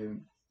freaking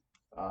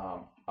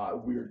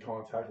weird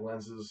contact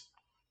lenses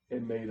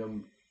and made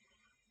them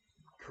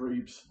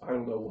creeps. I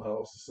don't know how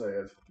else to say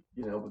it,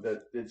 but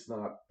that it's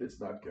not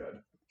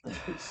good.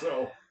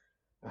 So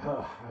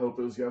I hope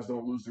those guys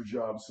don't lose their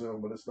jobs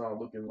soon, but it's not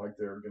looking like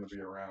they're going to be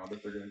around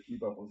if they're going to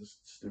keep up with this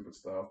stupid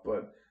stuff.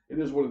 But it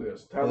is what it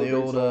is. Tyler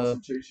Bates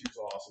awesome, Chase U's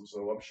awesome,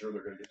 so I'm sure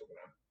they're going to get the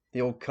win.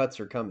 The old cuts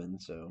are coming,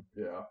 so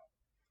yeah.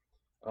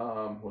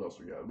 What else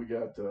we got? We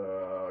got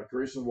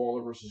Grayson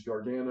Waller versus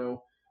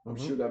Gargano. I'm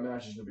sure that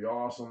match is going to be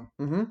awesome.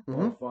 A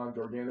lot of fun.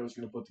 Gargano's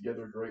going to put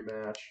together a great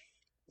match.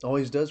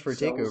 Always does for a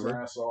Sell takeover. His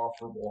ass off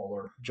for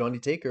Waller. Johnny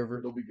Takeover.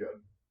 It'll be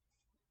good.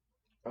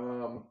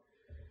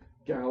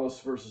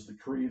 Gallus versus the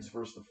Creeds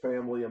versus the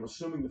Family. I'm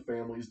assuming the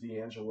Family is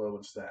D'Angelo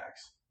and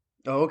Stacks.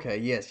 Oh, okay.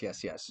 Yes.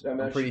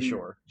 I'm pretty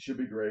sure. Should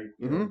be great.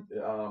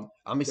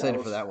 I'm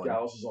excited for that one.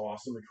 Gallus is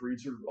awesome. The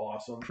Creeds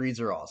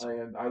are awesome.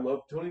 And I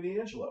love Tony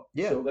D'Angelo.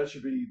 Yeah. So that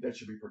should be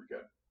pretty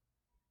good.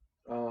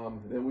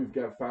 Then we've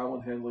got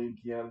Fallon Henley and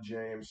Kiana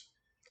James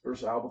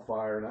versus Alba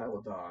Fire and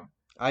Isla Dawn.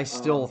 I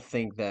still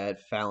think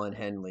that Fallon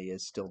Henley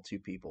is still two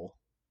people.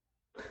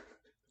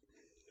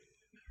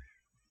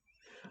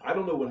 I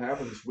don't know what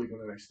happened this week on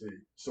NXT,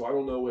 so I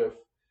don't know if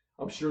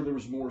I'm sure there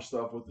was more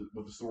stuff with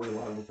the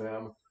storyline with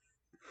them.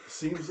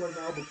 Seems like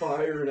Alba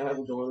Fire and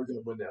Isla Dawn are going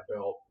to win that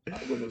belt.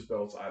 Win those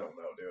belts. I don't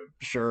know, dude.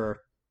 Sure.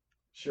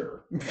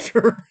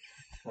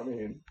 I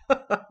mean,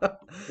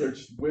 they're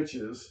just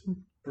witches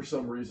for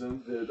some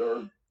reason that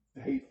are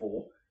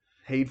hateful.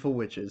 Hateful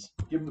witches.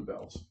 Give them the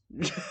belts.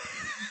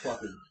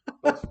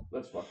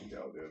 Let's fucking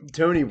go, dude.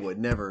 Tony would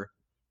never.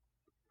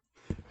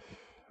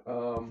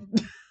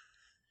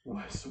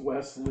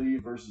 Wes Lee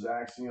versus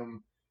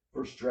Axiom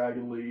versus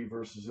Dragon Lee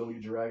versus Ilya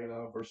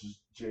Dragunov versus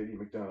JD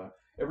McDonough.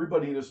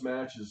 Everybody in this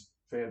match is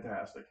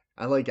fantastic.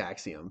 I like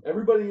Axiom.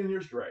 Everybody in here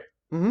is great.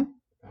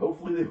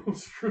 Hopefully they won't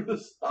screw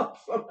this up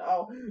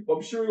somehow. But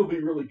I'm sure it'll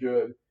be really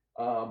good.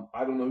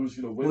 I don't know who's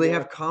going to win. Well, they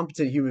have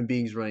competent human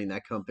beings running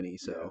that company,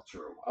 so. Yeah,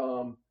 true.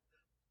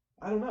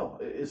 I don't know.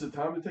 Is it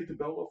time to take the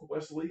belt off of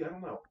Wes Lee? I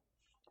don't know.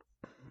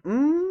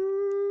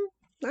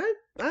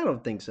 I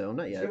don't think so.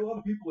 Not yet. There's a lot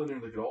of people in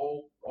there that could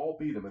all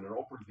beat him, and they're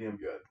all pretty damn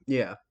good.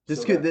 Yeah,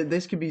 this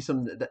could be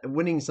some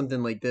winning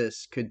something like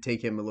this could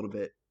take him a little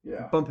bit.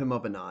 Yeah, bump him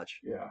up a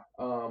notch. Yeah.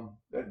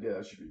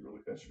 That should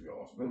be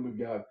awesome. Then we've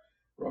got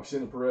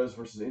Roxanne Perez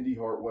versus Indy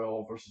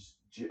Hartwell versus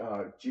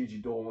Gigi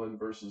Dolan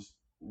versus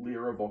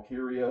Lyra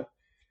Valkyria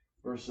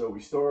versus Zoe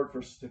Stark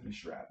versus Tiffany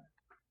Stratton.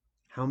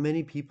 How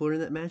many people are in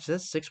that match?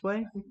 That's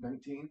 6-way? I think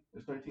 19.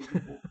 There's 19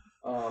 people.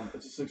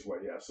 It's a 6-way,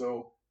 yeah.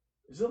 So,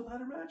 is it a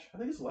ladder match? I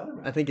think it's a ladder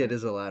match. I think it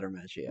is a ladder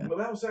match, yeah. But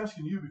I was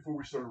asking you before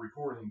we started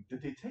recording,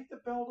 did they take the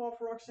belt off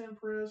Roxanne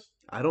Perez?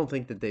 I don't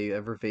think that they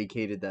ever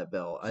vacated that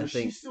belt. So I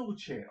think she's still the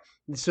champ.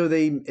 So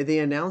they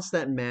announced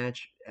that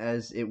match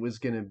as it was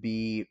going to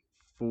be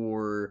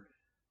for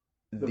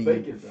the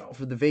vacant belt.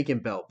 For the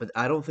vacant belt, but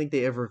I don't think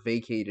they ever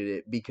vacated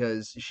it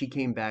because she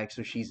came back,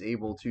 so she's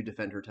able to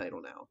defend her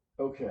title now.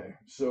 Okay,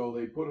 so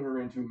they put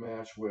her into a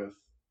match with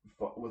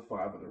 5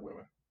 other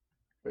women,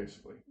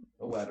 basically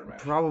a ladder match.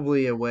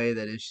 Probably a way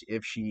that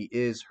if she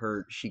is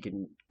hurt, she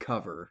can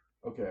cover.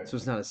 Okay. So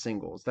it's not a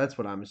singles. That's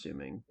what I'm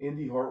assuming.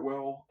 Indy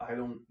Hartwell, I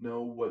don't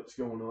know what's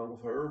going on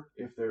with her.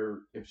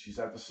 If she's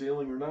at the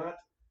ceiling or not,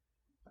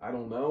 I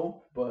don't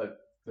know. But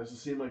doesn't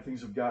seem like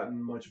things have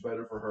gotten much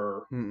better for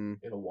her Mm-mm.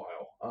 in a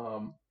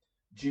while.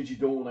 Gigi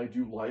Dolan, I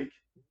do like.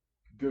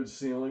 Good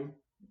ceiling.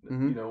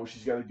 Mhm. You know,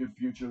 she's got a good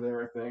future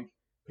there, I think.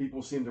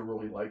 People seem to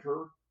really like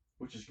her,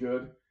 which is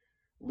good.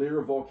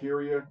 Lyra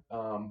Valkyria,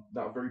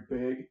 not very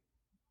big,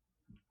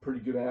 pretty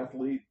good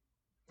athlete.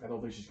 I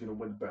don't think she's going to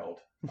win the belt.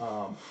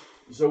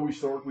 Zoe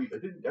Stark, I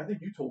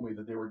think you told me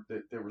that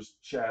there was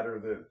chatter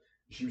that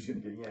she was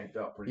going to get yanked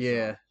up pretty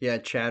soon. Yeah,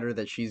 chatter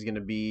that she's gonna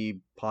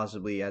be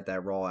possibly at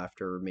that Raw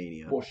after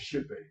Mania. Well, she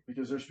should be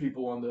because there's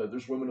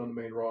women on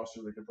the main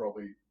roster that could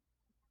probably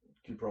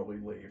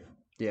leave.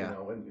 Yeah. You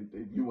know, and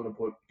you want to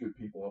put good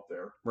people up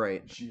there.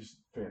 Right. She's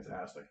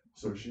fantastic,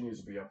 so she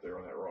needs to be up there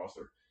on that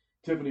roster.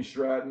 Tiffany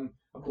Stratton,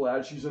 I'm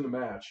glad she's in the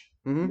match.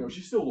 Mhm. You know,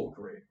 she's still a little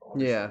green.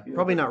 Obviously. Yeah, You know,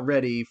 probably but not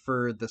ready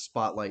for the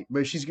spotlight,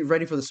 but she's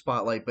ready for the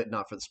spotlight, but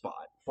not for the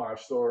spot.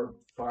 Five-star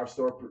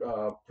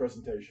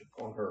presentation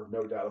on her,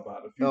 no doubt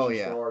about it. Future Oh,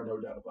 yeah. star,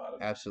 no doubt about it.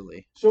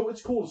 Absolutely. So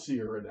it's cool to see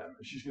her in that.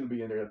 She's going to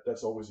be in there.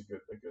 That's always a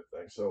good thing.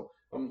 So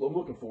I'm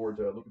looking forward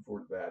to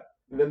that.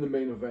 And then the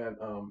main event,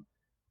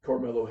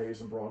 Carmelo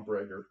Hayes and Braun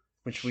Breaker,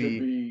 Which should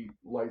be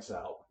lights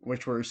out.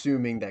 Which we're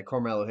assuming that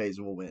Carmelo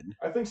Hayes will win.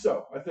 I think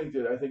so. I think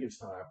it's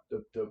time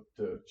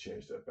to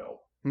change that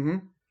belt. Mm-hmm.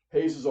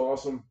 Hayes is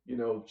awesome. You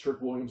know,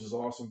 Trick Williams is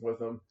awesome with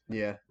him.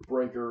 Yeah.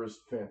 Breaker is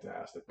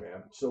fantastic,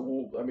 man.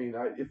 So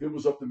if it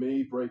was up to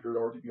me, Breaker would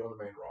already be on the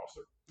main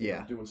roster.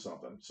 Yeah. Doing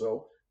something.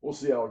 So we'll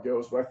see how it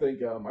goes. But I think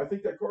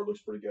that card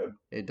looks pretty good.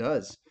 It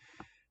does.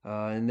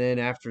 And then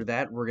after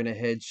that, we're gonna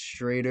head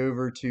straight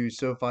over to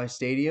SoFi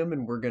Stadium,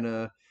 and we're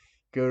gonna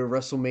go to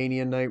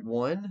WrestleMania Night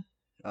 1.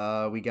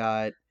 We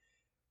got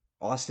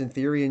Austin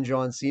Theory and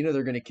John Cena.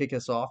 They're gonna kick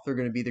us off. They're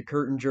gonna be the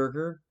curtain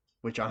jerker.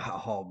 Which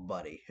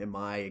buddy, am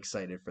I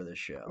excited for this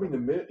show? I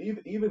mean,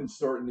 even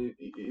starting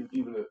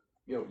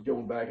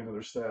going back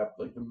another step,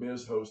 like the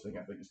Miz hosting,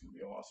 I think is going to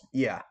be awesome.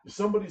 Yeah,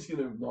 somebody's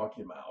going to knock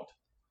him out.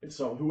 It's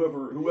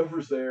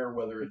whoever's there,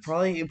 whether it's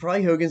probably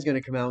Hogan's going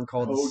to come out and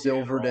call the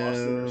Silver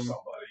Dome. Or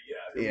somebody,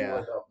 yeah,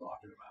 end up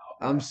knocking him out.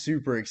 I'm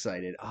super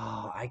excited.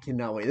 Oh, I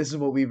cannot wait. This is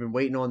what we've been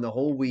waiting on the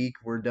whole week.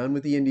 We're done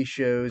with the indie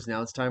shows.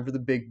 Now it's time for the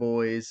big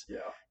boys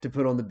to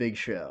put on the big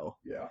show.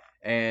 Yeah.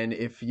 And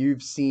if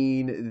you've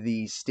seen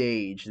the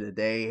stage that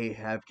they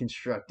have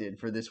constructed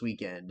for this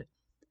weekend,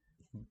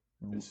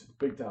 it's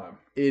big time.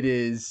 It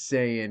is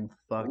saying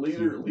fuck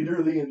you. Leader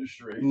of the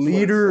industry.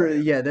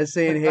 That's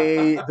saying,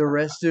 hey, the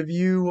rest of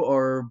you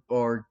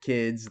are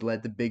kids.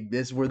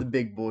 This is where the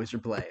big boys are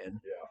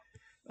playing.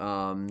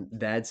 Yeah.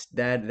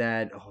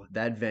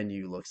 That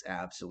venue looks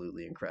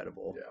absolutely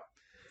incredible. Yeah.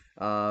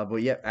 But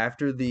yeah,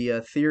 after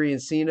the Theory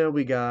and Cena,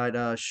 we got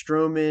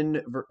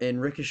Strowman and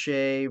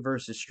Ricochet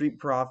versus Street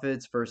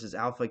Profits versus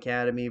Alpha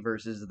Academy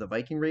versus the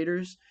Viking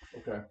Raiders.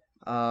 Okay.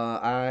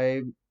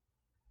 I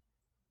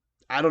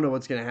don't know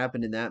what's gonna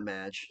happen in that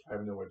match. I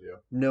have no idea.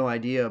 No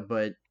idea,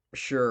 but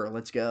sure,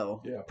 let's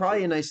go. Yeah.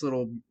 Probably a nice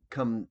little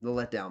the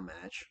letdown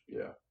match.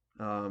 Yeah.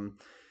 You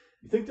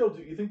think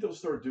they'll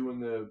start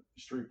doing the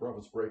Street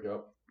Profits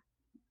breakup?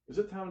 Is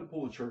it time to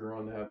pull the trigger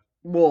on that?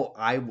 Well,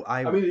 I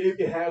mean,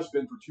 it has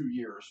been for 2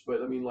 years,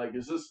 but I mean, like,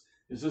 is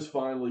this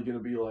finally going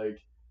to be like,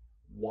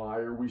 why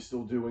are we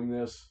still doing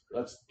this?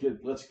 Let's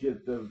get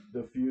the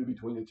feud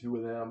between the two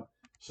of them,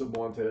 so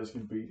Montez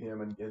can beat him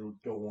and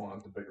go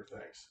on to bigger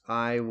things.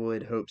 I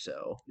would hope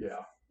so. Yeah.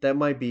 That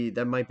might be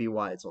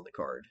why it's on the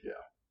card. Yeah.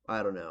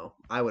 I don't know.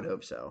 I would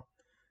hope so.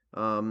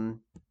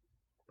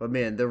 But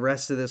man, the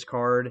rest of this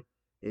card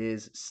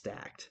is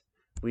stacked.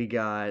 We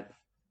got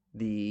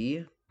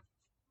the.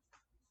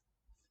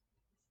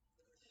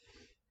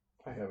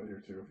 I have it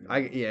here too.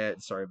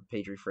 Sorry,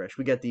 page refresh.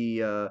 We got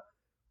the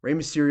Rey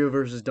Mysterio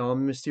versus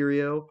Dom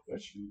Mysterio.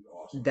 That should be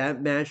awesome.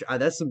 That match,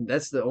 that's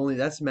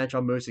the match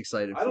I'm most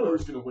excited for. I don't know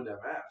who's going to win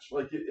that match.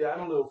 Like, I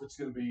don't know if it's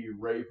going to be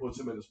Rey puts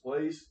him in his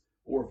place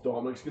or if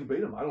Dominic's going to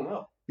beat him. I don't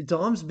know.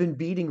 Dom's been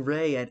beating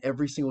Rey at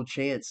every single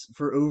chance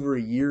for over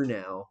a year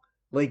now.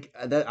 Like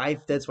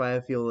that's why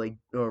I feel like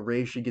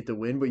Rey should get the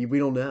win, but we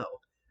don't know.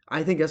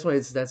 I think that's why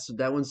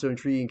that one's so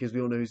intriguing because we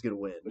don't know who's going to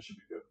win. That should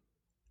be good.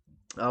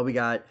 We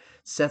got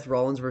Seth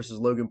Rollins versus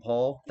Logan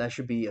Paul. That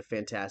should be a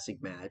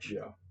fantastic match.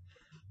 Yeah.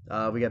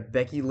 We got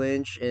Becky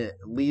Lynch and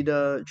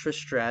Lita Trish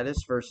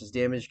Stratus versus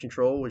Damage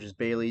Control, which is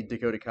Bayley,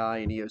 Dakota Kai,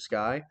 and Io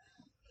Sky.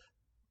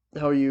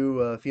 How are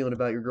you feeling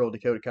about your girl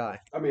Dakota Kai?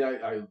 I mean,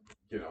 I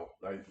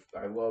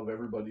love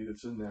everybody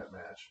that's in that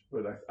match,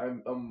 but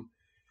I'm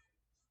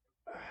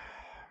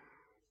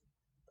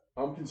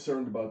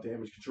concerned about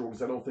Damage Control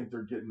because I don't think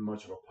they're getting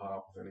much of a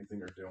pop with anything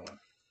they're doing.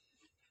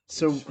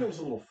 So it just feels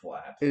a little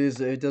flat.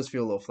 It does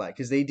feel a little flat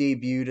because they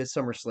debuted at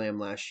SummerSlam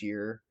last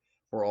year.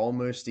 We're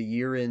almost a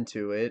year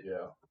into it.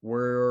 Yeah.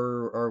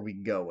 Where are we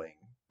going?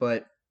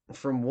 But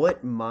from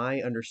what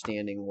my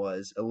understanding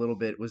was a little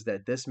bit was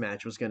that this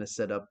match was going to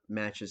set up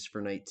matches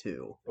for night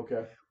 2.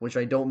 Okay. Which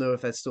I don't know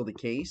if that's still the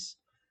case,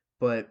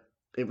 but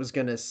it was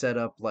going to set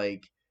up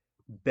like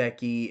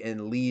Becky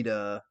and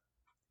Lita,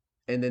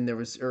 and then there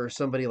was or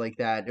somebody like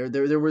that. Or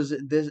there was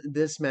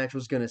this match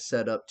was going to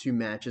set up two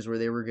matches where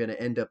they were going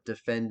to end up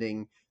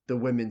defending the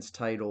women's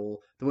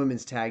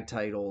tag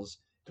titles,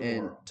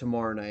 and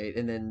tomorrow night,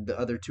 and then the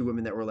other two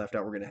women that were left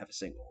out were going to have a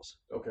singles.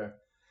 Okay.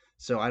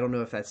 So I don't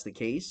know if that's the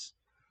case,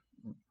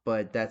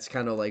 but that's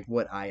kind of like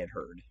what I had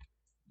heard.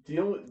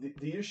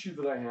 The issue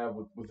that I have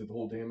with the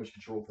whole damage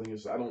control thing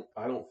is I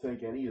don't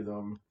think any of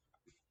them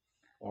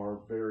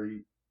are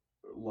very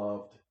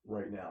loved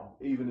right now,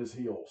 even as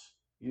heels.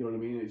 You know what I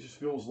mean? It just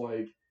feels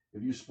like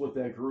if you split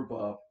that group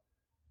up,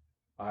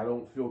 I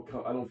don't feel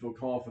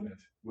confident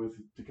with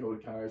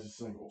Dakota Kai as a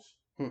singles.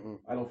 Mm-mm.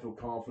 I don't feel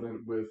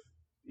confident with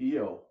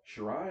Io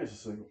Shirai as a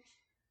singles.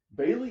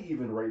 Bailey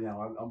even right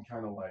now, I'm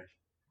kind of like,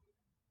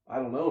 I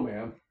don't know,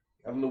 man.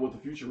 I don't know what the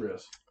future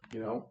is.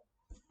 You know?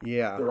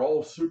 Yeah. They're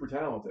all super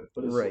talented,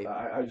 but right.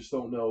 I just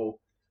don't know.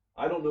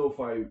 I don't know if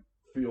I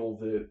feel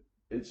that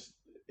it's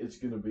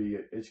gonna be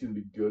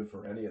good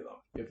for any of them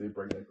if they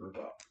break that group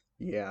up.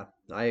 Yeah,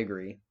 I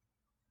agree.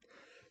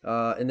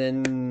 And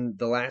then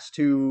the last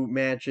two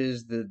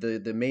matches,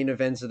 the main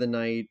events of the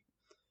night,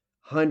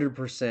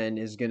 100%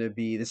 is going to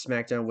be the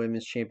SmackDown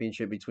Women's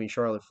Championship between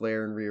Charlotte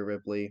Flair and Rhea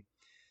Ripley.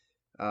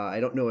 I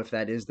don't know if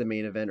that is the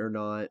main event or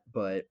not,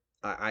 but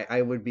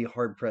I would be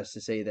hard pressed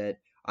to say that.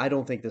 I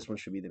don't think this one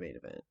should be the main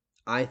event.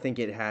 I think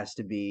it has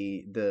to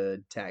be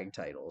the tag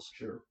titles.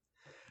 Sure.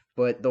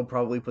 But they'll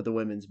probably put the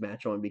women's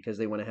match on because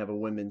they want to have a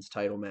women's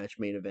title match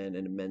main event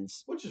and a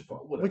men's, which is fine.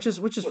 Which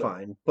is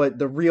fine. But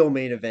the real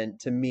main event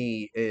to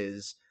me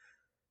is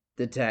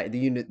the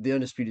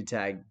undisputed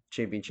tag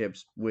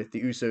championships with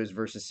the Usos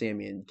versus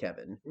Sami and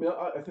Kevin. I mean,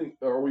 I think,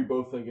 are we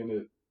both thinking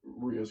that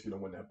Rhea's going to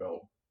win that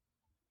belt?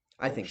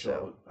 I think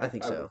so. I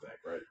think so.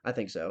 Right? I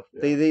think so.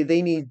 Yeah.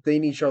 They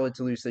need Charlotte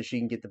to lose so she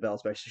can get the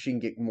belts back, so she can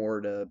get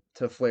more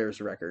to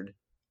Flair's record.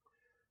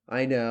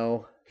 I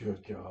know.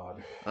 Good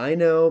God. I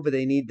know, but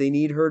they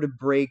need her to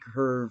break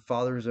her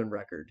father's own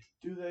record.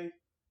 Do they?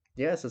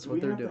 Yes, that's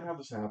what they're doing. We have to have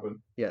this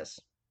happen. Yes.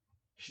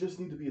 She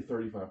doesn't need to be a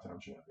 35-time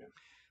champion.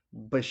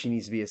 But she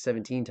needs to be a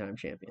 17-time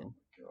champion.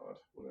 Oh, God,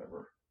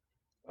 whatever.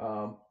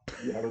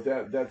 Yeah, but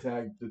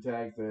the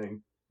tag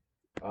thing,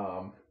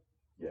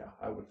 yeah,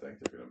 I would think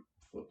they're gonna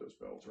flip those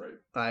belts, right?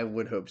 I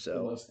would hope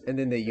so. And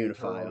then they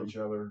unify them. Each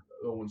other.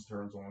 Owens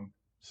turns on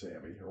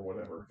Sammy or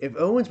whatever. If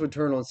Owens would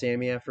turn on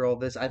Sammy after all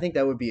this, I think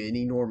that would be an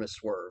enormous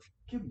swerve.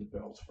 Give him the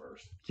belts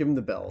first. Give him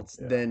the belts,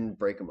 then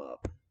break them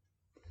up.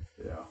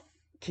 Yeah.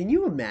 Can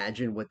you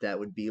imagine what that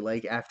would be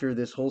like after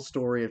this whole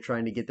story of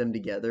trying to get them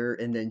together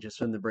and then just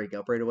from the break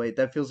up right away?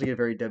 That feels like a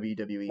very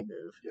WWE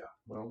move. Yeah.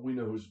 Well, we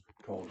know who's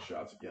calling the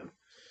shots again.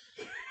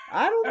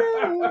 I don't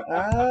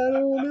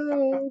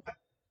know.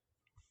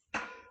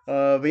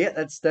 But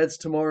yeah, that's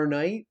tomorrow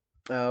night.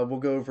 We'll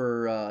go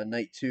over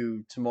night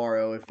 2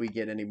 tomorrow if we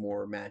get any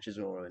more matches.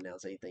 We don't want to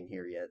announce anything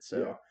here yet.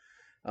 So,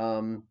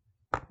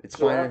 it's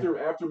so fine.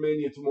 After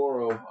Mania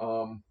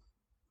tomorrow,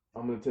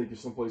 I'm gonna take you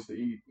someplace to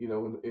eat. You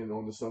know, in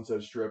on the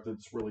Sunset Strip.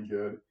 That's really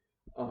good.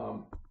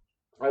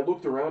 I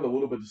looked around a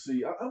little bit to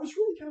see. I was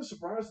really kind of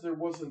surprised there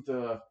wasn't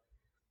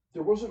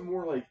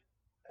more like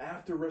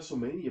after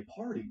WrestleMania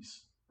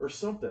parties or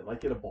something,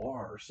 like at a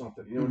bar or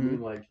something. You know what I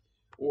mean? Like.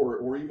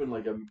 Or even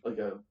like a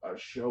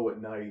show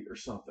at night or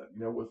something,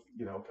 you know, with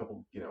a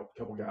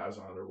couple guys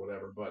on it or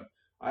whatever. But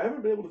I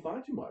haven't been able to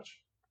find too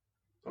much.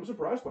 I'm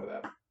surprised by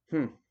that.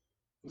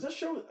 Is that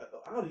show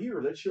out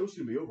here? That show's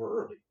gonna be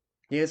over early.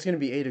 Yeah, it's gonna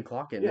be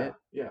 8:00, isn't it?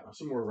 Yeah,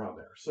 somewhere around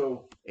there.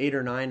 So 8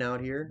 or 9 out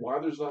here. Why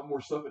there's not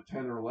more stuff at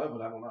 10 or 11?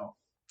 I don't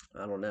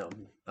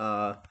know.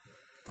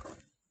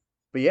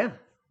 But yeah,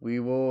 we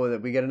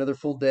got another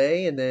full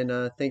day, and then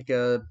I think.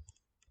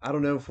 I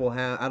don't know if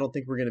I don't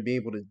think we're going to be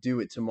able to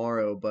do it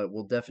tomorrow, but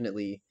we'll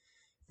definitely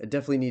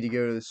need to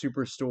go to the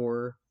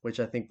Superstore,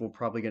 which I think we're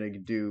probably going to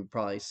do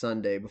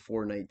Sunday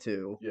before night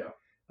 2.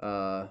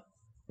 Yeah.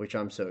 Which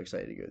I'm so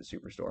excited to go to the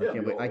Superstore.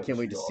 Yeah, I can't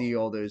wait to see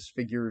all those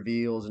figure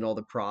reveals and all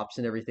the props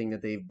and everything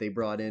that they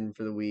brought in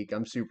for the week.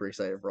 I'm super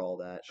excited for all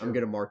that. Sure. I'm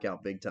going to mark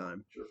out big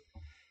time. Sure.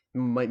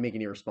 Might make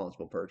an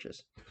irresponsible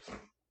purchase.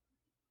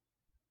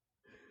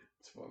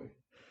 It's funny.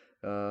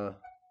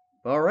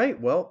 All right,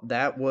 well,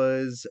 that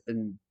was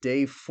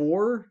day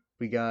 4.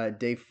 We got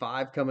day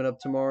 5 coming up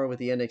tomorrow with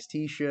the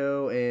NXT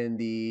show and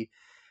the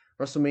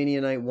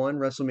WrestleMania Night 1.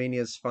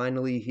 WrestleMania is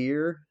finally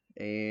here,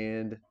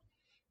 and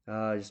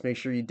just make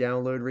sure you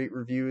download, rate,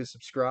 review, and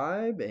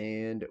subscribe,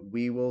 and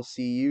we will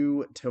see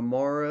you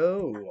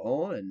tomorrow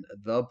on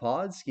the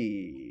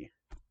Podski.